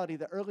harsh reality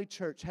the early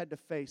church had to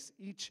face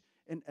each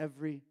and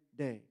every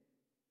day.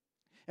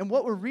 And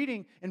what we're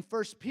reading in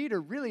 1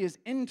 Peter really is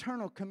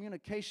internal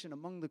communication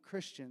among the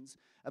Christians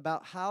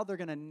about how they're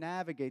going to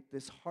navigate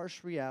this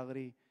harsh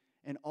reality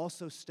and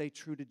also stay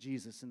true to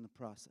Jesus in the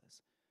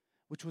process,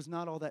 which was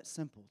not all that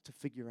simple to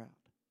figure out.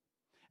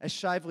 As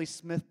Shively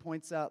Smith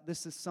points out,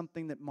 this is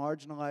something that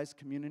marginalized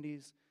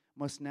communities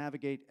must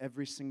navigate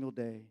every single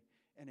day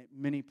and at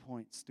many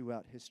points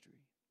throughout history.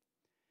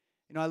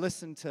 You know, I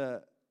listened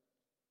to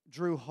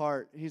Drew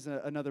Hart. He's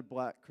another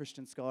black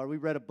Christian scholar. We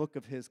read a book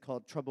of his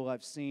called Trouble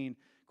I've Seen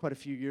quite a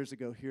few years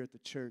ago here at the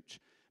church.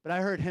 But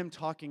I heard him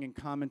talking and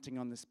commenting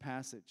on this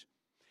passage.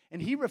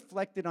 And he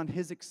reflected on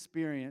his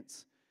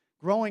experience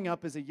growing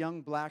up as a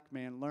young black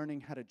man learning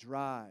how to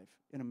drive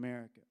in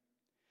America.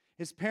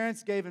 His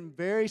parents gave him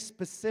very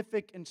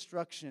specific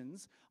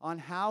instructions on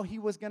how he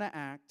was going to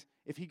act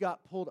if he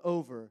got pulled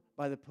over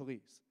by the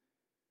police.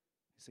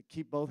 He said,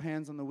 keep both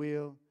hands on the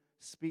wheel,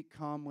 speak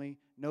calmly,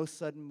 no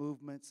sudden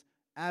movements,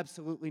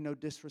 absolutely no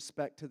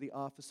disrespect to the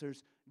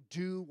officers.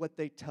 Do what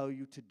they tell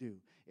you to do.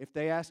 If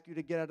they ask you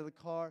to get out of the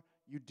car,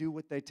 you do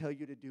what they tell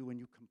you to do and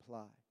you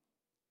comply.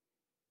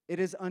 It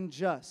is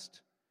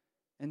unjust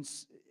and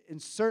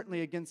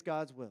certainly against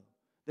God's will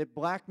that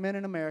black men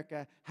in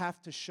America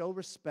have to show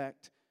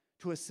respect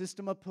to a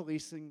system of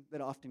policing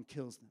that often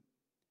kills them.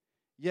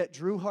 Yet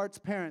Drew Hart's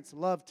parents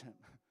loved him,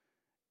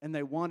 and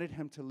they wanted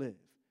him to live.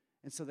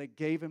 And so they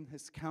gave him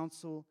his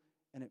counsel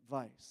and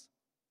advice.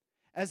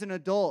 As an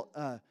adult,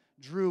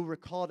 Drew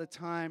recalled a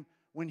time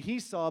when he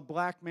saw a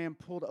black man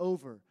pulled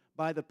over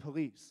by the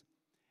police.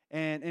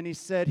 And he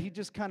said he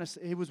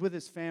was with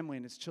his family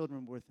and his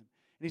children were with him.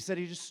 And he said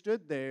he just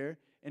stood there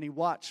and he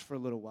watched for a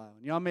little while.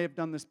 And y'all may have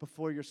done this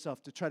before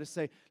yourself to try to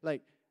say,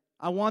 like,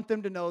 I want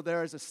them to know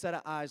there is a set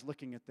of eyes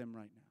looking at them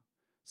right now.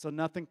 So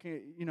nothing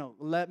can,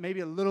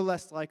 maybe a little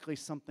less likely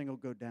something will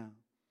go down.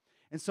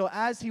 And so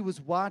as he was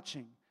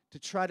watching to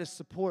try to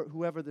support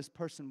whoever this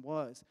person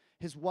was,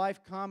 his wife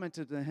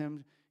commented to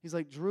him, he's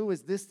like, Drew,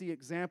 is this the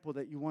example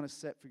that you want to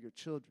set for your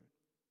children?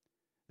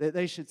 That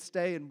they should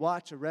stay and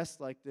watch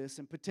arrests like this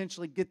and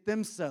potentially get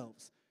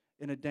themselves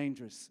in a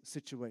dangerous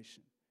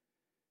situation.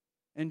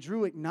 And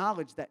Drew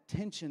acknowledged that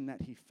tension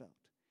that he felt.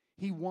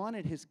 He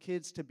wanted his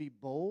kids to be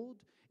bold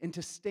and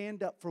to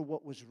stand up for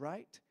what was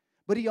right.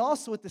 But he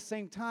also, at the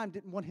same time,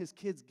 didn't want his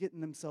kids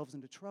getting themselves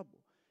into trouble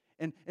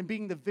and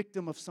being the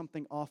victim of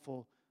something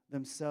awful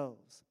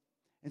themselves.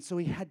 And so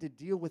he had to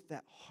deal with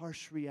that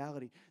harsh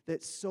reality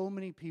that so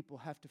many people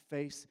have to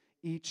face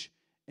each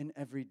and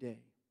every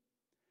day.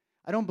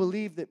 I don't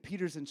believe that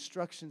Peter's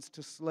instructions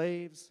to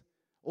slaves,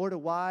 or to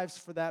wives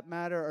for that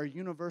matter, are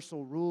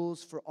universal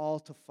rules for all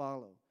to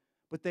follow.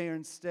 But they are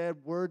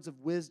instead words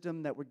of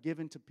wisdom that were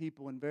given to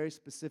people in very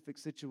specific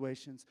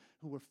situations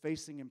who were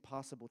facing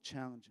impossible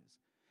challenges.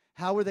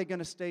 How are they going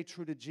to stay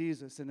true to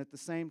Jesus and at the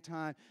same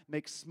time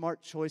make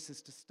smart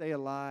choices to stay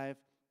alive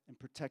and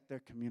protect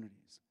their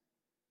communities?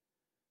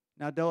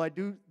 Now, though I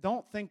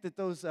don't think that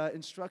those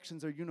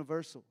instructions are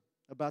universal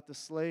about the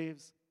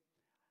slaves,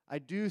 I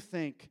do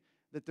think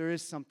that there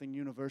is something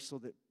universal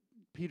that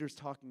Peter's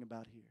talking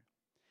about here.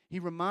 He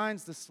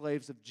reminds the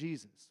slaves of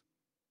Jesus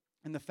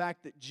and the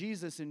fact that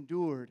Jesus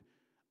endured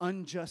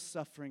unjust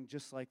suffering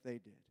just like they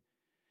did.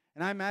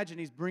 And I imagine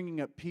he's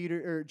bringing up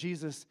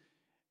Jesus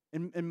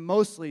And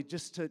mostly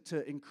just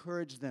to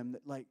encourage them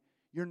that, like,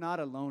 you're not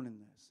alone in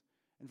this.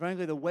 And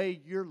frankly, the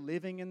way you're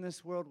living in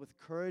this world with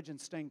courage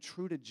and staying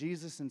true to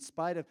Jesus in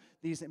spite of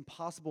these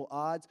impossible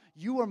odds,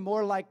 you are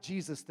more like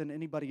Jesus than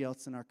anybody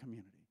else in our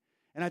community.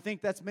 And I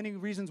think that's many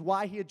reasons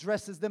why he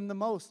addresses them the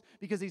most,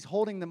 because he's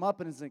holding them up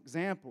as an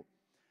example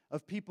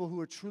of people who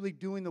are truly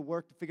doing the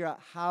work to figure out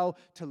how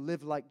to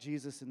live like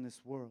Jesus in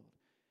this world.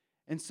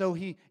 And so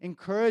he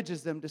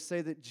encourages them to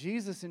say that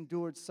Jesus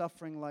endured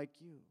suffering like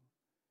you.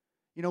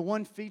 You know,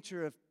 one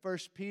feature of 1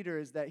 Peter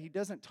is that he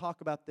doesn't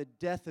talk about the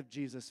death of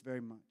Jesus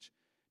very much.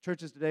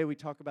 Churches today, we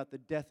talk about the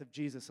death of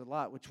Jesus a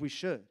lot, which we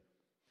should.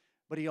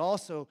 But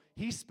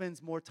he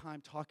spends more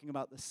time talking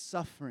about the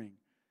suffering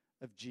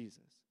of Jesus.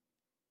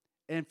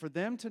 And for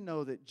them to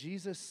know that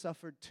Jesus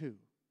suffered too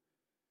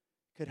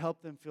could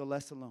help them feel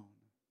less alone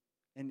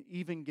and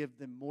even give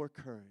them more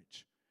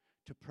courage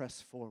to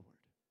press forward.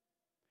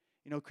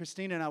 You know,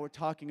 Christina and I were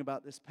talking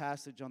about this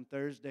passage on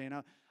Thursday,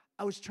 and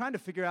I was trying to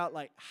figure out,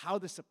 like, how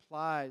this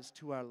applies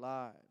to our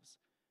lives.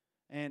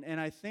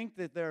 And I think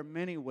that there are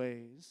many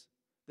ways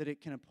that it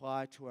can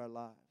apply to our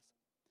lives.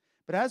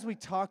 But as we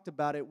talked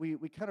about it, we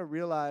kind of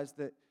realized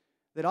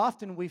that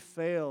often we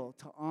fail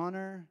to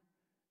honor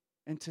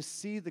and to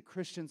see the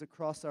Christians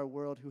across our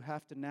world who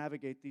have to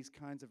navigate these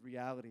kinds of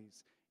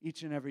realities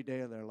each and every day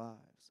of their lives.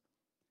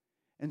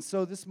 And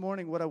so this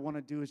morning, what I want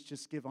to do is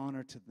just give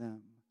honor to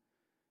them.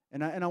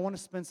 And I want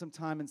to spend some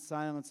time in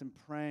silence and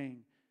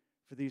praying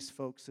for these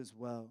folks as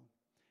well.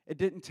 It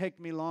didn't take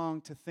me long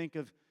to think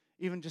of,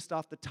 even just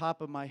off the top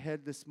of my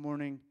head this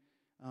morning,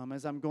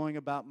 as I'm going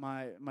about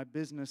my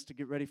business to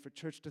get ready for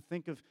church, to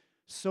think of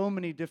so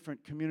many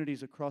different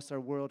communities across our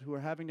world who are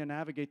having to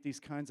navigate these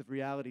kinds of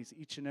realities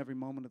each and every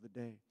moment of the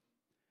day.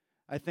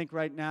 I think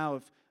right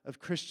now of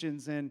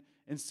Christians in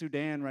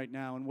Sudan right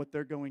now and what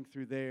they're going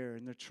through there,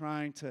 and they're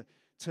trying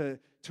to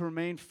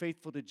remain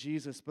faithful to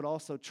Jesus, but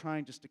also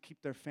trying just to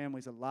keep their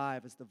families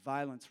alive as the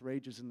violence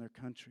rages in their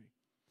country.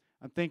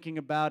 I'm thinking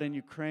about in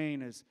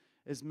Ukraine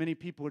as many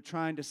people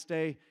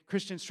are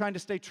Christians trying to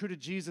stay true to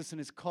Jesus and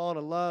his call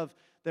to love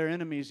their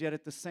enemies, yet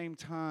at the same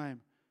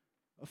time,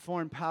 a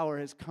foreign power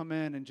has come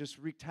in and just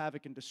wreaked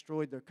havoc and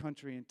destroyed their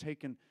country and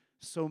taken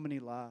so many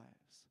lives.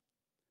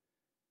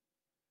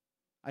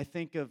 I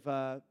think of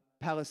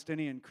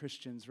Palestinian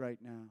Christians right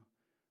now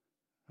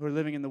who are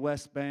living in the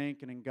West Bank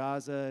and in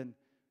Gaza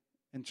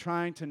and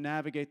trying to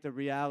navigate the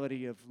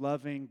reality of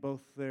loving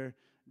both their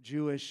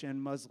Jewish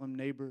and Muslim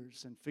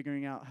neighbors and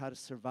figuring out how to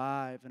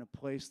survive in a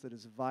place that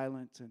is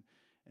violent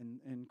and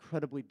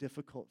incredibly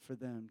difficult for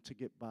them to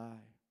get by.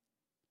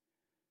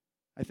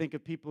 I think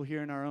of people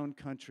here in our own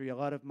country, a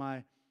lot of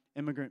my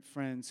immigrant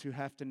friends who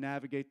have to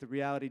navigate the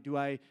reality, do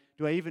I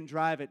even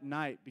drive at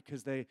night,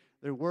 because they're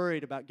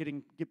worried about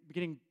getting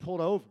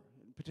pulled over,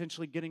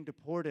 potentially getting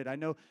deported. I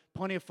know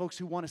plenty of folks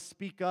who want to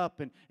speak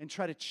up and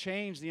try to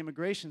change the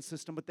immigration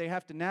system, but they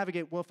have to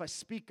navigate, well, if I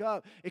speak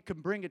up, it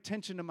can bring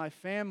attention to my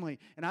family,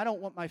 and I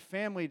don't want my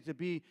family to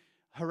be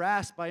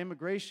harassed by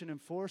immigration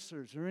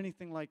enforcers or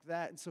anything like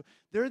that. And so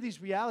there are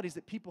these realities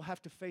that people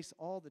have to face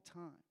all the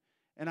time.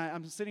 And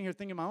I'm sitting here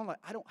thinking in my own life,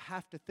 I don't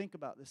have to think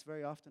about this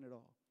very often at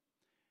all.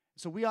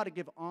 So we ought to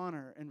give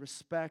honor and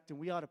respect, and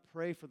we ought to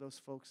pray for those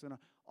folks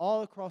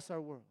all across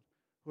our world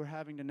who are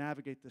having to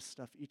navigate this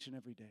stuff each and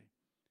every day.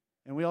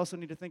 And we also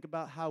need to think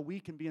about how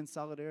we can be in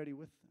solidarity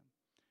with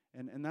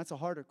them. And that's a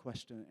harder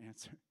question to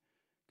answer,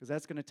 because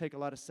that's going to take a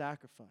lot of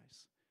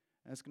sacrifice.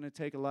 That's going to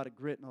take a lot of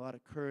grit and a lot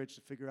of courage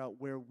to figure out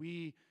where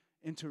we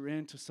enter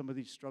into some of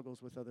these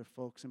struggles with other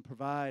folks and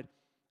provide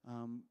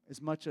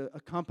as much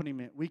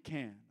accompaniment we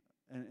can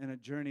in a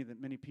journey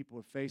that many people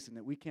are facing,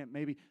 that we can't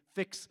maybe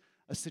fix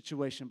a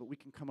situation, but we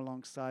can come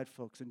alongside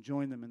folks and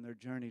join them in their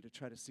journey to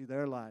try to see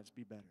their lives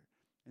be better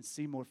and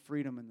see more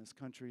freedom in this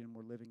country and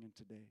we're living in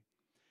today.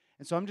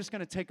 And so I'm just going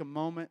to take a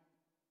moment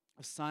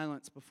of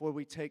silence before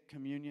we take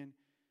communion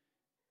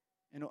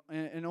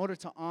in order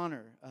to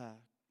honor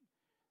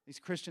these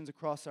Christians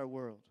across our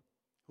world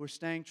who are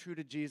staying true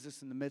to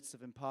Jesus in the midst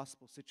of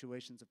impossible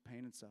situations of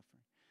pain and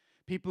suffering.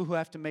 People who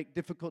have to make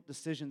difficult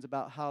decisions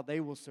about how they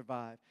will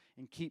survive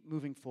and keep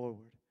moving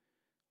forward,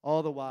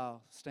 all the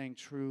while staying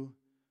true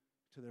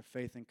to their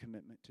faith and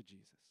commitment to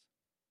Jesus.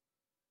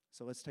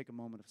 So let's take a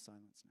moment of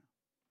silence now.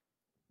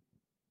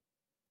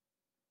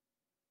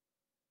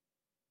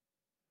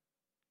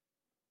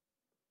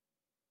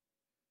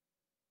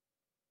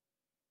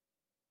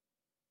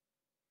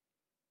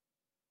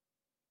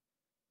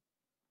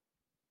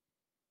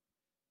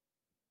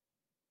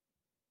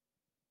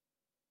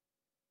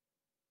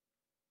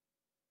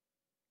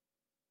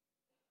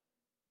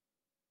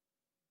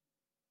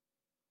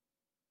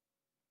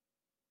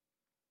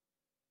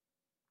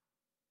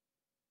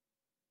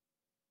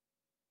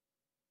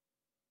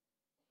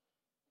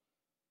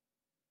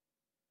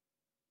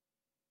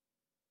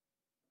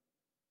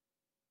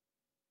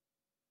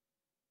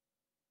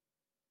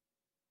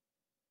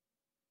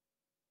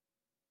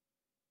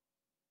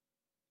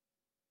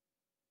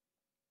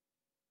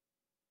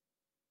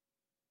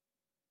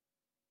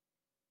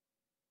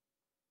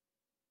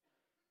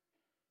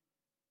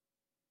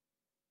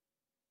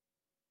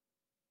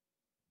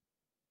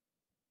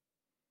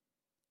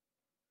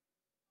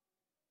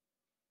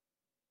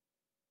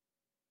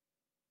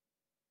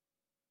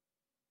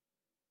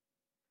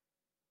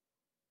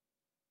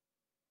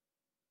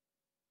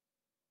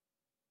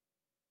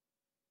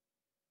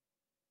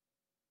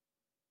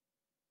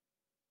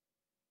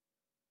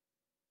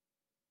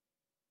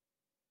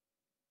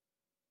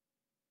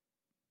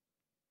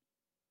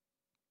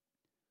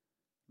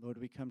 Lord,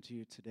 we come to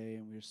you today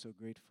and we are so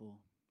grateful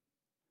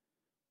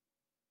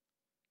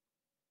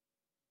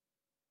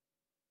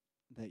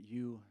that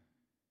you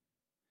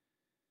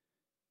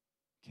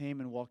came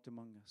and walked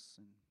among us,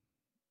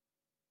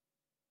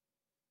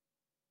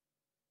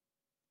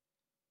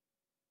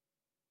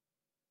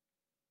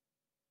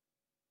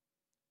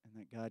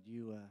 and that, God,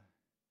 you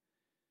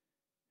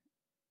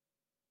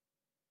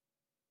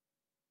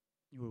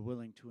were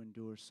willing to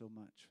endure so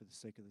much for the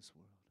sake of this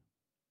world,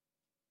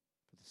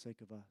 for the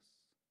sake of us.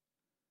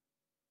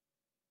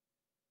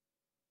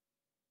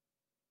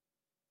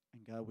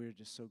 And God, we're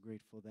just so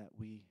grateful that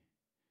we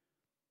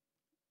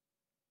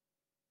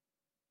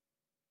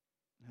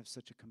have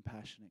such a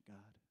compassionate God.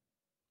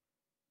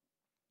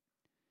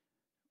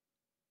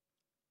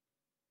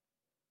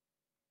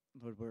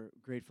 Lord, we're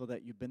grateful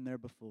that you've been there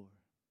before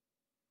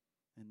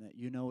and that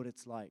you know what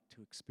it's like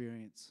to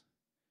experience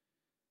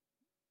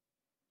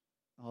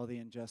all the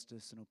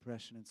injustice and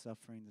oppression and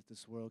suffering that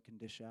this world can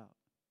dish out.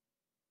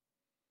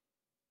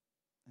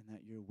 And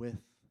that you're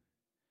with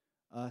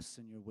us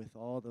and you're with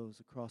all those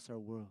across our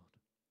world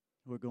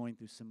who are going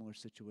through similar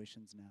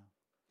situations now.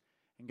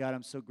 And God,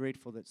 I'm so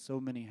grateful that so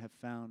many have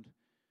found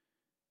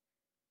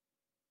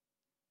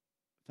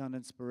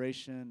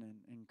inspiration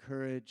and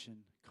courage and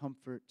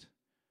comfort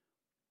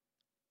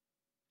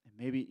and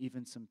maybe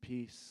even some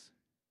peace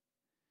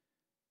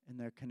in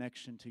their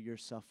connection to your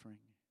suffering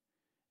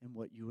and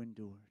what you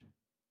endured.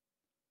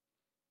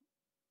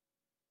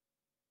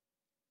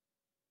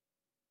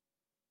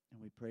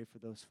 And we pray for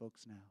those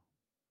folks now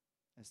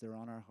as they're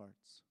on our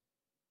hearts.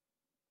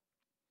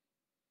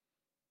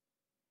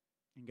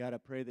 And God, I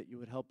pray that you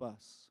would help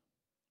us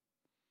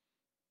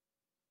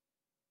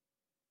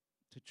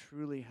to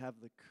truly have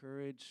the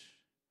courage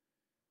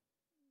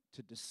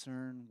to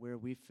discern where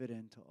we fit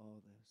into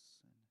all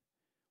this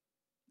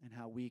and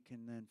how we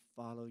can then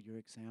follow your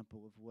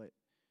example of what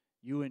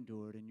you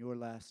endured in your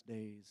last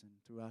days and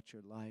throughout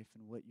your life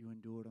and what you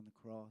endured on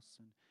the cross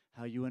and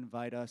how you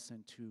invite us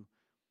into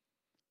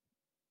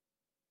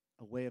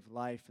a way of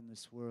life in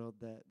this world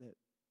that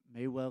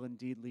may well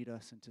indeed lead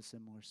us into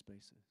similar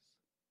spaces.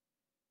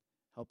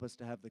 Help us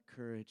to have the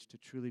courage to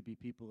truly be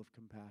people of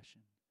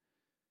compassion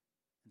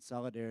and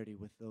solidarity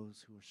with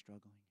those who are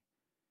struggling.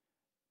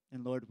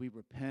 And Lord, we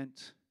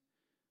repent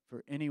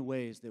for any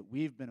ways that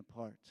we've been a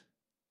part,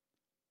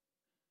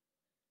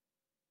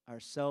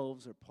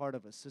 ourselves or part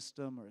of a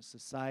system or a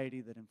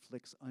society that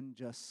inflicts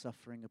unjust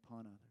suffering upon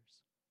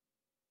others.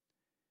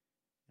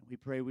 And we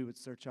pray we would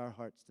search our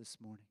hearts this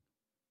morning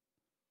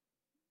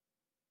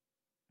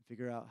and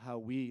figure out how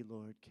we,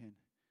 Lord, can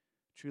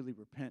truly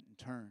repent and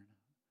turn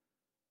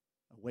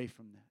away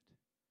from that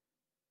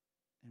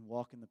and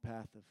walk in the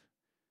path of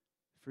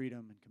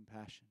freedom and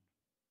compassion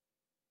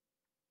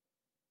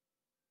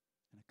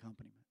and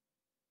accompaniment.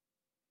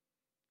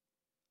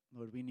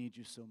 Lord, we need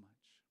you so much.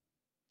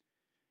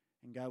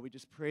 And God, we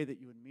just pray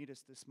that you would meet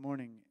us this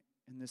morning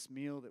in this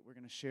meal that we're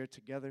going to share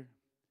together,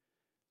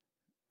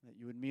 that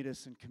you would meet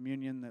us in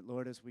communion, that,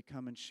 Lord, as we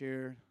come and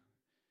share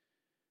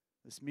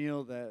this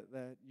meal that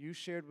you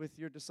shared with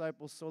your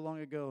disciples so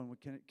long ago, and we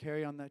can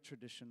carry on that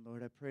tradition,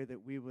 Lord, I pray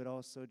that we would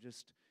also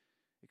just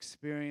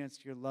experience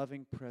your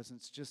loving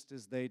presence just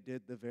as they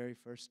did the very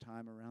first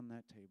time around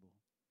that table.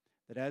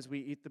 That as we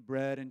eat the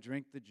bread and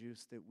drink the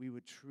juice, that we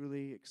would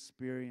truly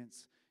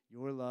experience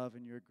your love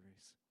and your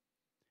grace,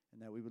 and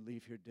that we would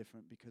leave here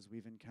different because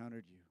we've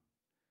encountered you,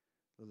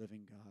 the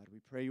living God.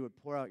 We pray you would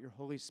pour out your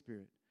Holy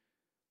Spirit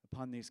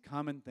upon these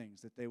common things,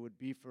 that they would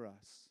be for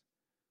us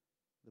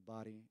the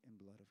body and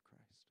blood of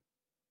Christ.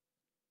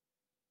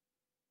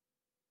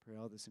 Pray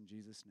all this in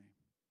Jesus'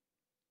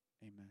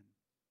 name. Amen.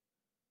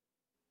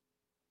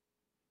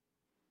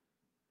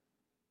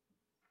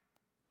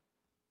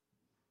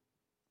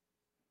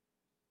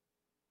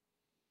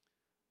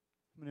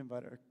 I'm going to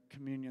invite our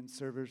communion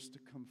servers to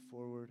come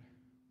forward.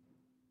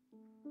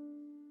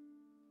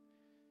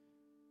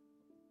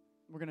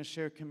 We're going to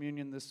share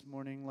communion this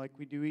morning like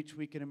we do each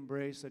week at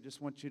Embrace. I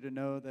just want you to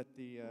know that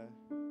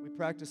we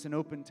practice an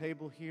open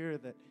table here,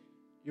 that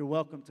you're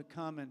welcome to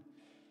come and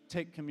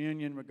take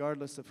communion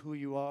regardless of who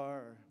you are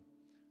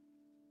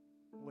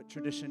or what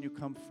tradition you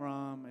come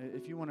from.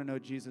 If you want to know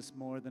Jesus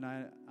more, then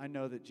I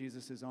know that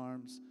Jesus'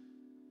 arms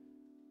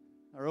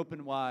are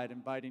open wide,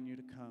 inviting you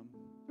to come.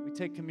 We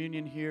take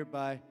communion here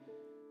by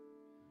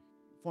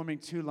forming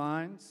two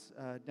lines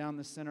down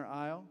the center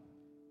aisle.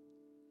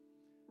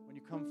 When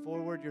you come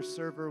forward, your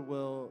server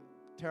will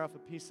tear off a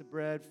piece of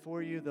bread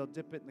for you. They'll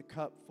dip it in the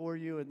cup for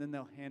you, and then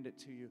they'll hand it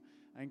to you.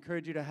 I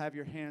encourage you to have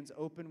your hands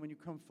open when you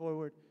come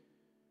forward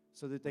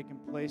so that they can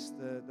place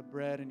the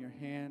bread in your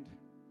hand.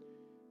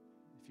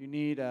 If you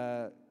need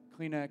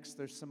Kleenex,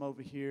 there's some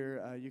over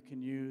here you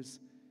can use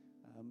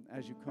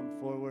as you come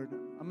forward.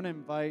 I'm going to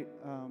invite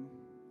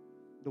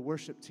the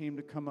worship team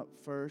to come up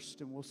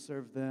first, and we'll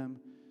serve them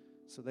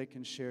so they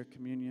can share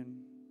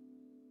communion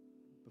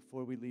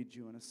before we lead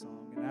you in a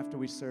song. And after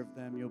we serve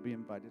them, you'll be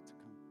invited to come.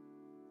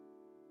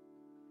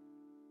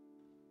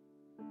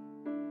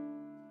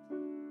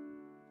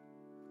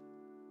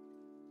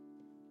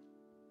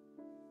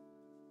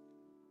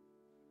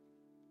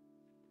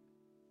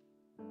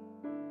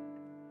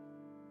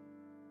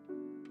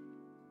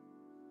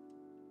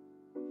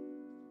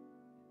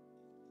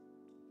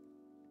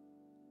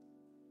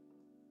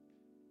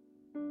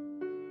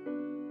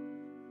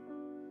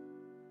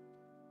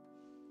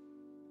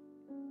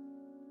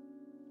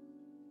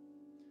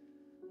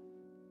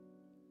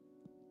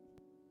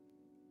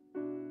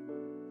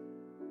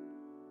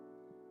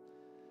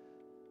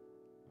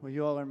 Well,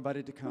 you all are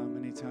invited to come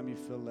anytime you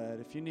feel led.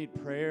 If you need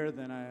prayer,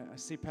 then I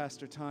see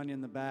Pastor Tanya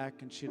in the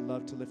back, and she'd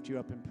love to lift you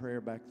up in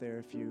prayer back there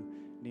if you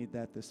need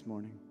that this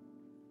morning.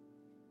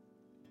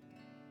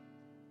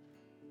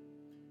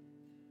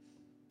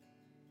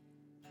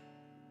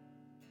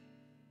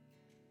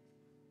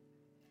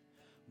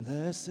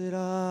 Blessed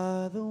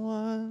are the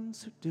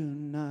ones who do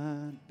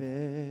not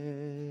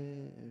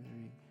bury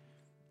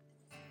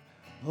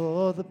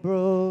all the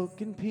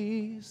broken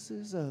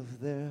pieces of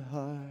their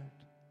heart.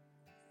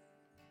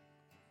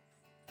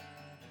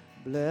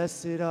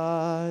 Blessed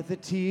are the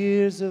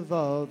tears of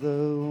all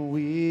the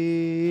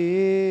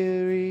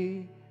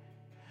weary,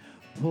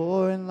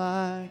 pouring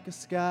like a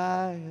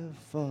sky of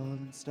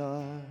falling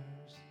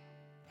stars.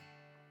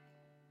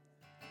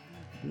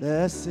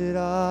 Blessed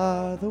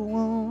are the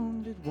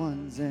wounded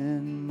ones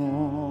in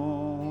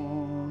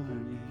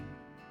mourning,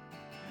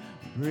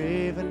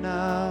 brave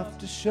enough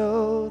to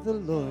show the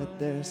Lord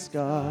their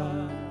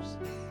scars.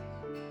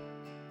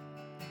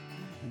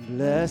 And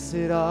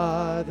blessed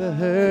are the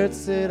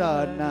hurts that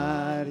are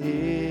not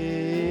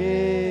hidden,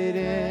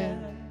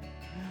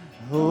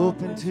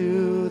 open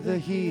to the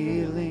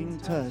healing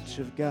touch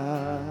of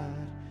God.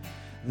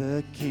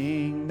 The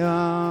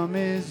kingdom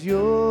is yours.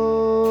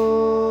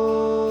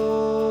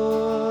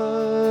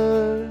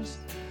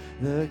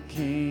 The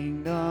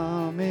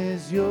kingdom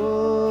is yours.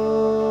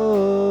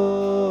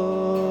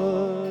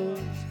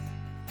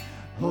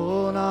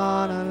 Hold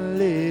on a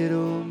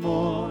little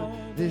more.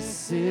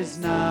 This is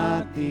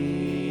not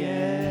the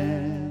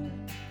end.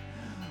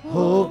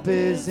 Hope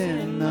is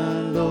in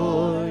the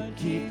Lord.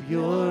 Keep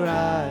your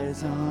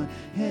eyes on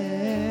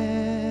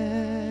Him.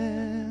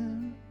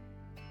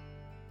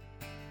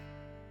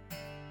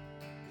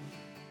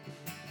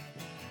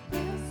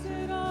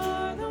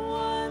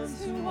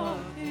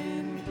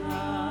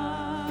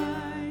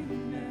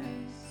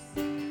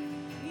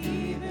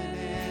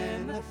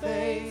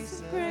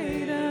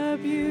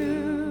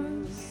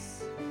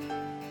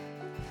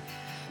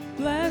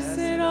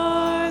 Blessed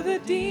are the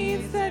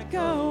deeds that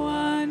go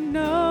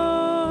unnoticed,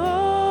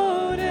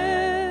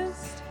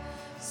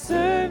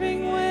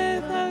 serving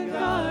with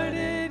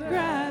unguarded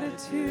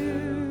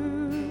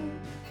gratitude.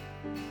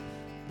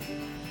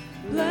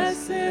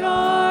 Blessed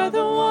are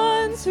the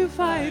ones who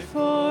fight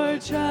for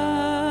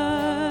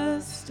justice,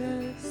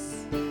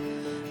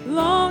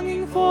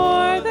 longing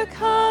for the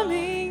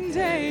coming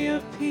day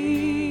of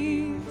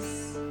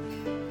peace.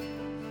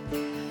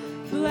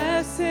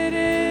 Blessed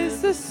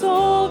is the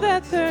soul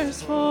that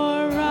thirsts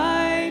for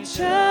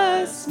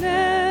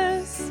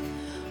righteousness,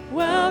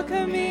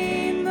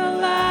 welcoming the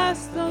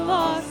last, the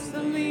lost,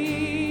 the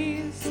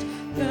least.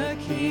 The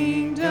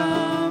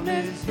kingdom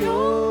is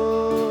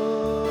yours.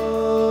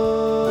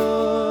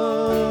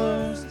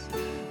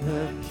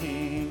 The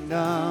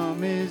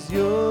kingdom is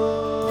yours.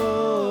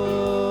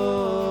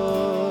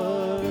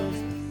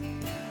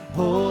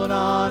 Hold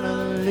on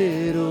a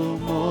little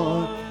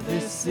more.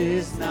 This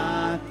is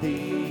not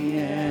the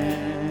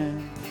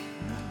end.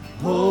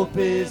 Hope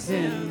is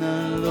in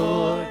the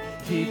Lord.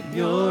 Keep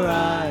your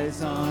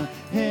eyes on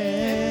Him.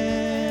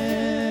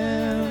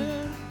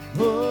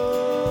 Oh.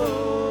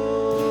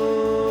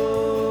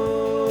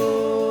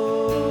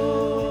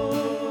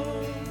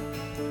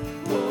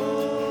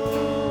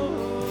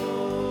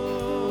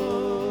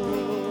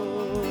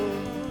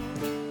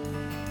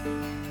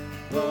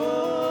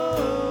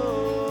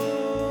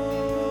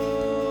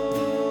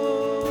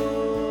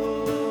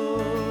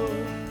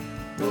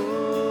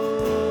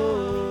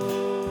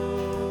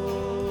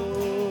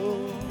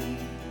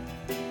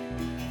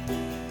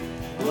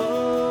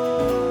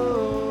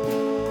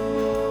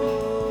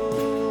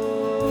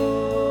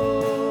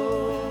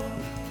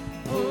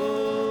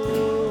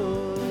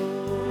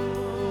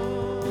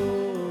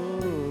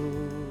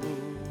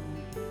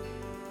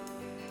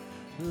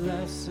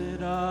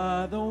 Blessed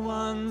are the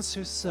ones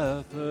who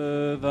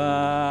suffer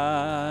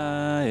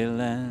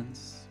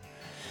violence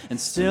and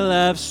still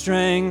have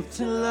strength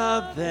to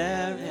love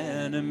their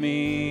enemies.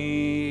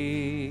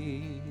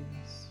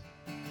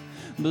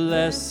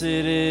 Blessed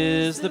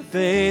is the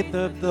faith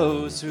of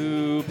those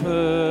who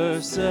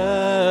persevere.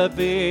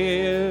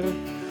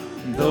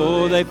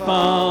 Though they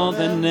fall,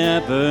 they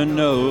never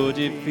know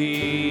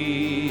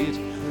defeat.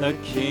 The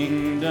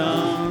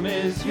kingdom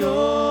is yours.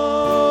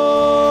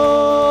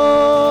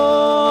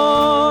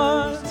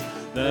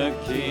 The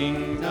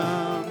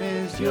kingdom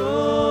is yours.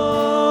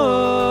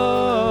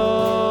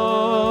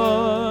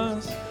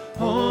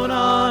 Hold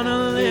on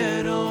a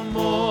little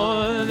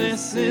more.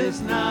 This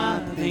is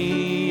not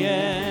the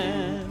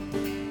end.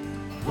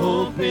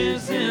 Hope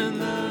is in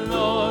the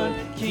Lord.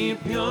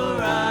 Keep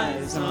your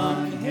eyes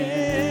on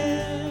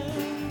Him.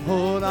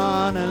 Hold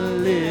on a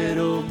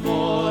little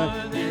more.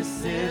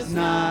 This is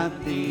not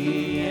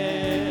the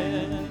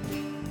end.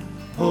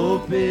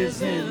 Hope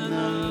is in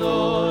the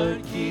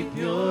Lord. Keep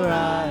your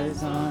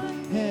eyes on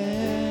Him.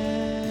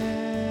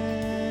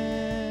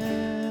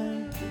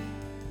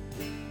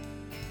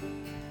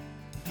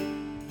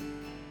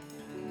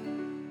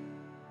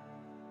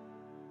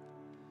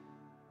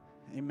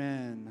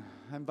 Amen.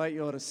 I invite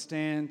you all to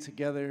stand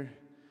together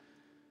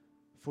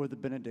for the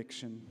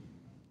benediction.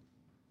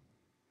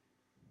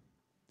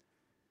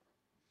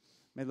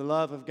 May the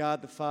love of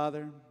God the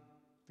Father,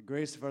 the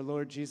grace of our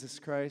Lord Jesus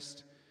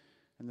Christ,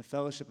 and the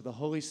fellowship of the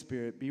Holy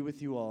Spirit be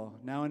with you all,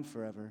 now and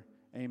forever.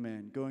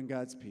 Amen. Go in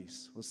God's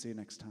peace. We'll see you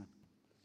next time.